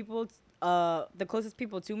closest people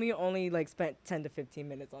to me only like spent 10 to 15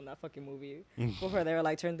 minutes on that fucking movie before they were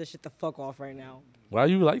like, turn this shit the fuck off right now. Why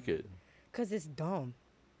you like it? Cause it's dumb.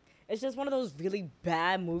 It's just one of those really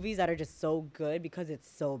bad movies that are just so good because it's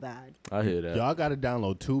so bad. I hear that. Y'all gotta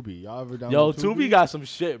download Tubi. Y'all ever download Yo, Tubi? Tubi got some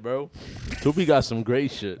shit, bro. Tubi got some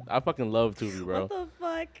great shit. I fucking love Tubi, bro. What the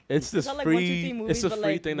fuck? It's this not like 1, 2, 3 free. movies, It's a but,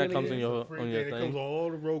 free like, thing that really comes is. on your Free on game. your It comes thing. on all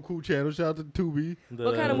the Roku channels. Shout out to Tubi.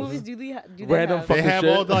 What kind of The- movies do they Random have? fuck- They Fucking have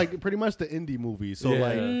shit. all like pretty much the indie movies. So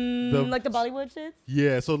Yeah. Like the Bollywood shits?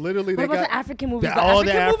 yeah. So literally What they about got the African movies? all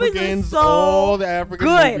the African movies Africans, are so all the African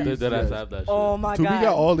good. movies. They yes. have that shit. Oh my Tubi god.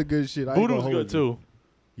 got all the good good shit. I ain't gonna Voodoo's hold good you. too.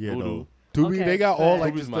 Yeah, Voodoo. no. Tubi, Okay, they got all fair.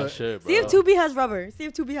 like Tubi's just my the, shit, bro. See if Tubi has rubber. See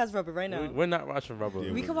if Tubi has rubber right now. We're not watching Rubber.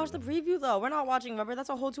 Yeah, We can watch the preview though. We're not watching rubber. That's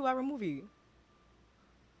a whole 2-hour movie.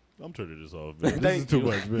 I'm turning this off, man. This Thank is too you.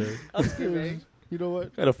 much, man. I'm screaming. You know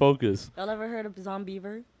what? Gotta focus. Y'all ever heard of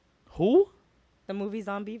Zombiever? Who? The movie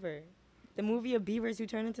Zombiever. The movie of beavers who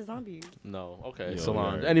turn into zombies. No. Okay. Yo,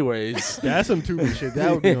 Solange. right. Anyways. That's some Tubi shit.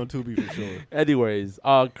 That would be on Tubi for sure. Anyways.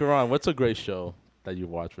 Karan, what's a great show that you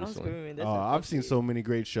watched I'm recently? screaming. This I've seen so many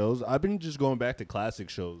great shows. I've been just going back to classic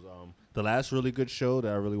shows. The last really good show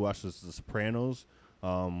that I really watched was The Sopranos.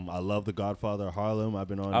 I love The Godfather of Harlem. I've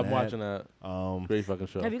been on I'm that. watching that. Great fucking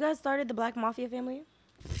show. Have you guys started the Black Mafia family?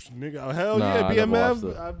 Nigga, hell Nah, yeah, I never watched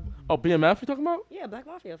BMF. it. Oh, BMF you talking about? Yeah, Black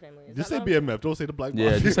Mafia family. Is Just say that not- BMF. Don't say the Black Yeah,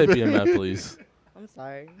 Mafia. just say BMF, please. I'm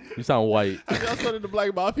sorry. You sound white. Y'all started the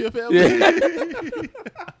Black Mafia family?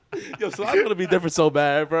 Yo, so I'm gonna be different so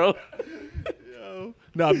bad, bro. Yo.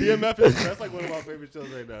 Nah, BMF that's like one of my favorite shows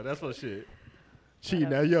right now. That's my shit. Cheat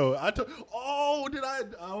now, yo. I don't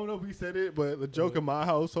know if we said it, but the joke in my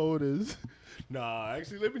household is, nah.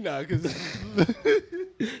 Actually, let me not, because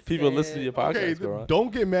People listen to your podcast, okay, bro.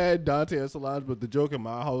 don't get mad, Dante and Solange, but the joke in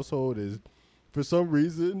my household is, for some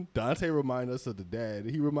reason, Dante remind us of the dad.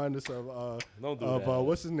 He remind us of Don't do that.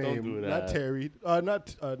 what's his name? Don't do Not that. Terry. Not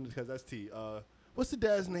because that's T. What's the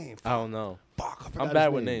dad's name? I don't know. Fuck, I forgot I'm bad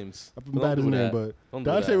his with name. names. I'm Don't bad do his name, that. but Don't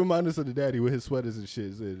do Dante that. remind us of the daddy with his sweaters and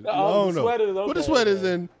shit. I Oh, don't the know. sweaters, What the okay, sweaters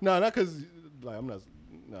okay. in? No, not because like I'm not.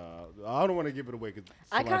 Nah, I don't want to give it away. Cause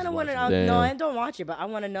I kind of want to know. Damn. No, I don't watch it, but I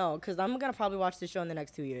want to know because I'm gonna probably watch the show in the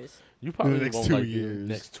next 2 years. You probably next won't 2 like years. the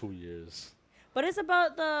next 2 years. But it's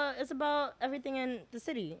about everything in the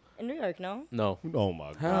city in New York. No. No. Oh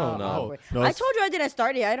my god. Hell no. Awkward. No, I it's- told you I didn't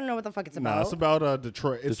start it. I don't know what the fuck it's about. Nah, it's about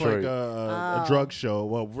Detroit. It's Detroit. like a drug show.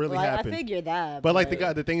 Well, really Well, I happened. figured that. But like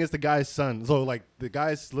the thing is the guy's son. So like the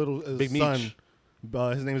guy's little Big son. Meech.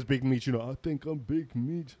 His name is Big Meech. You know, I think I'm Big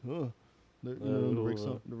Meech. Huh? The who,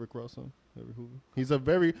 Rick Ross son. He's a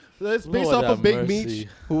very. It's based Lord off have of Big mercy. Meech,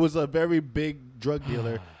 who was a very big drug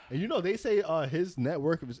dealer. And you know they say his net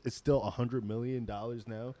worth is still $100 million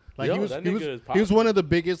now. Like Yo, he was, that he nigga was, is he was popping. one of the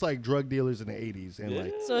biggest like drug dealers in the '80s, and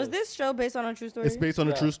like So is this show based on a true story? it's based on a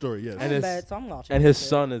Yeah. true story. Yes, I And his- bet, so I'm watching And his this shit.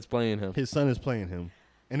 son is playing him. his son is playing him,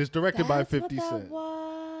 and it's directed by That's 50 what Cent. That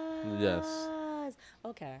was. Yes.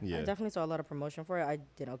 Okay. Yeah. I definitely saw a lot of promotion for it. I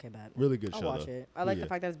did okay bad. Really good I'll show. watch though. it. I like Yeah. the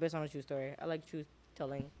fact that it's based on a true story. I like truth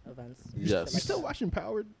telling events. Yes. You still watching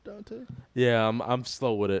Power, Dante? Yeah, I'm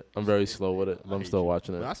slow with it. I'm very slow with it. But I'm still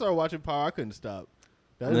watching When I it. started watching Power, I couldn't stop.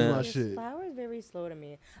 That is Nah. my His shit. Flower is very slow to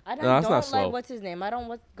me. I No, it's don't not like slow. what's his name. I don't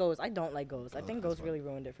like Ghost. I think Ghost really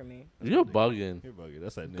ruined it for me. You're bugging. You're bugging.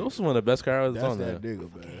 That's that nigga. Ghost is one of the best characters That's on there. that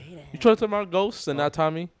nigga, man. You trying to talk about Ghost and not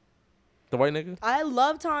Tommy? The white nigga? I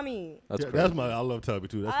love Tommy. That's Yeah, crazy. that's I love Tommy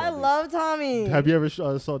too. That's I my nigga. love Tommy. Have you ever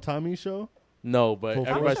saw Tommy's show? No, but Full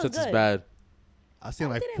everybody Force? says it's Good. bad. I seen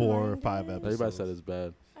I like didn't 4 or mind 5 it. episodes. Everybody said it's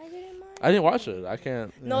bad. I didn't mind. I didn't watch it. I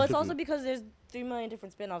can't. No, it's also because there's 3 million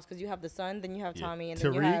different spin-offs because you have the son, then you have Yeah. Tommy, and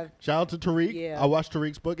then you Tariq. have Shout out to Tariq. Yeah. I watched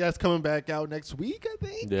Tariq's book. That's coming back out next week, I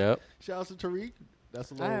think. Yeah. Shout out to Tariq.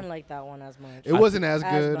 That's a I little. didn't like that one as much. It wasn't as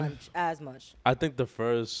good. As much. I think the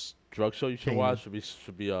first drug show you should King. watch should be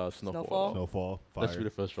Snowfall. Snowfall? Snowfall. That should Fire. be the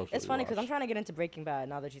first drug show. It's you funny because I'm watch. trying to get into Breaking Bad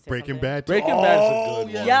now that you say Breaking something. Bad. Breaking Bad's a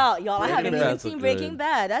good one. Yeah, y'all, I Breaking haven't even Bad's a seen good- Breaking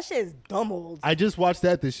Bad. That shit is dumb old. I just watched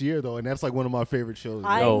that this year though, and that's like one of my favorite shows.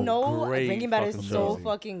 I Yo, know great Breaking Bad is fucking so show.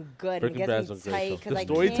 fucking good. Breaking It Bad's gets a me great tight show. because The I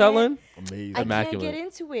storytelling, Amazing. I immaculate. can't get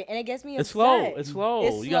into it, and it gets me It's upset. slow. It's slow.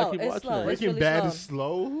 It's You gotta slow. keep It's watching slow. it. It's Breaking really Bad slow. is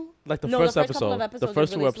slow. Like the No, first the first couple episode. of episodes The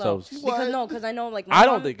first are 2 really slow. episodes. Because I know like my I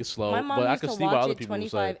don't mom- think it's slow, My mom but I used can to see why watch other it people will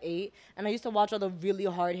say. 25/8, and I used to watch all the really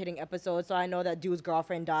hard hitting episodes. So I know that dude's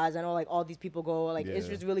girlfriend dies. I know like all these people go like it's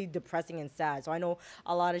Yeah. just really depressing and sad. So I know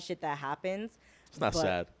a lot of shit that happens. It's not but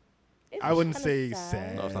sad. it's I wouldn't kinda say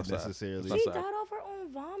sad, No, it's not sad. necessarily. It's not She sad. died off her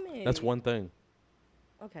own vomit. That's one thing.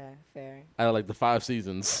 Okay, fair. Out of like the 5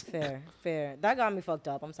 seasons. Fair. That got me fucked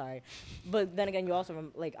up. I'm sorry, but then again, you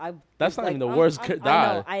also like I. That's it's not like, even the I'm- worst I'm-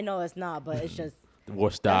 die. I know it's not, but it's just The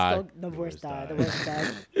worst that's die. still the worst die. The die. worst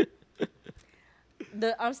die.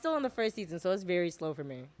 I'm still in the first season, so it's very slow for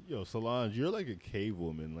me. Yo, Solange, you're like a cave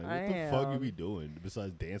woman. Like, what I the fuck you am. be doing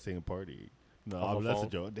besides dancing and partying? No, On my that's a phone.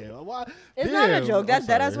 joke. Damn, why? It's not a Damn, joke. I'm That's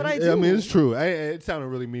sorry. what I Yeah, I mean, do. it's true. It sounded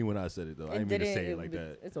really mean when I said it, though. I It didn't mean to didn't- say it like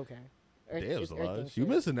that. It's okay. Damn, it's Solange, earthing you shit.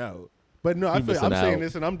 missing out. But no, You I'm missing saying out.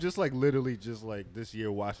 this, and I'm just like literally just like this year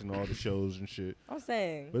watching all the shows and shit. I'm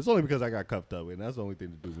saying. But it's only because I got cuffed up, and that's the only thing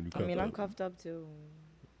to do when you I cuffed mean, up. I'm cuffed up too.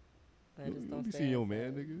 I just You don't be say seeing it, your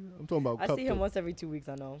man, so. nigga. I'm talking about I cuffed see him up. once every 2 weeks.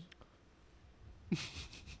 I know.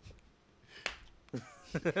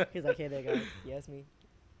 He's like, hey there, guys. Yes, me.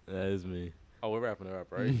 That is me. Oh, we're wrapping it up,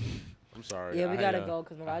 right? I'm sorry. Yeah, we gotta go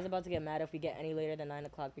because Mariah's about to get mad if we get any later than 9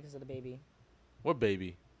 o'clock because of the baby. What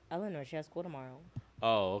baby? Eleanor, she has school tomorrow.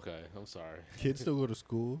 Oh, okay. I'm sorry. Kids still go to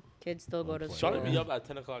school. Kids still go to school. Trying to be up at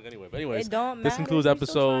 10 o'clock anyway. But anyways, It don't this matter, concludes we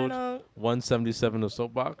still episode 177 of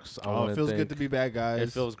Soapbox. It feels good to be back, guys.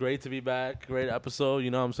 It feels great to be back. Great episode.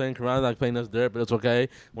 You know what I'm saying? Karan's not paying us dirt, but it's okay.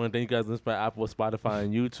 Want to thank you guys for listening by Apple, Spotify,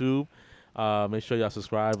 and YouTube. Make sure y'all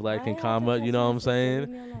subscribe, like, and comment. You know what I'm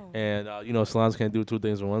saying? And, you know, Solange can't do two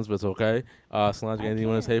things at once, but it's okay. Solange, anything you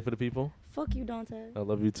want to say for the people? Fuck you, Dante. I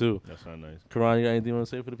love you, too. That's not nice. Karan, you got anything you want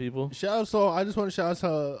to say for the people? I just want to shout out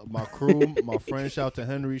to my crew, my friends. Shout out to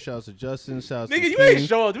Henry. Shout out to Justin. Shout out to Nigga, you King. ain't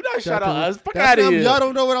show. Do not shout out us. Fuck That's out of them. here. Y'all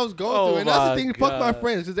don't know what I was going through. And that's the thing. Fuck my God.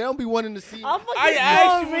 friends because they don't be wanting to see me. I'm fucking I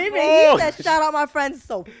asked you He before. said shout out my friends,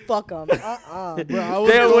 so fuck them. Bro, I was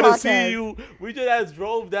They going- want to podcast. see you. We just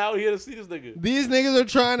drove down here to see this nigga. These niggas are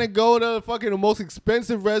trying to go to fucking the most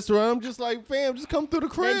expensive restaurant. I'm just like, fam, just come through the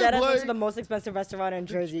crib. That is like. the most expensive restaurant in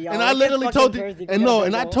Jersey, y'all. And I Like, literally it's told fucking the, Jersey. and Get no, a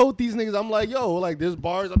and I bagel. told these niggas, I'm like, yo, like there's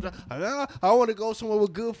bars. I want to go somewhere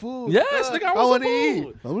with good food. Yes, nigga, I want wanna some eat.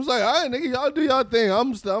 food. I'm just like, all right, nigga, y'all do y'all thing. I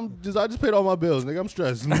just paid all my bills, nigga. I'm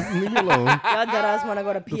stressed. Leave me alone. Y'all dead ass want to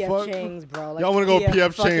go to The PF fuck? Chang's, bro. Like, Y'all want to go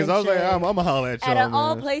PF fucking Chang's? I was like, I'm Chang's. gonna holler at y'all, And of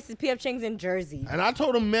all man. places, PF Chang's in Jersey. And I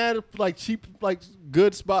told them mad like cheap, like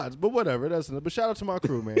good spots, but whatever. That's enough. But shout out to my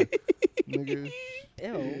crew, man. Nigga.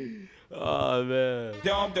 Ew. Oh, man.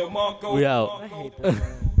 Dom DeMarco. We out. I hate this,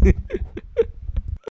 man.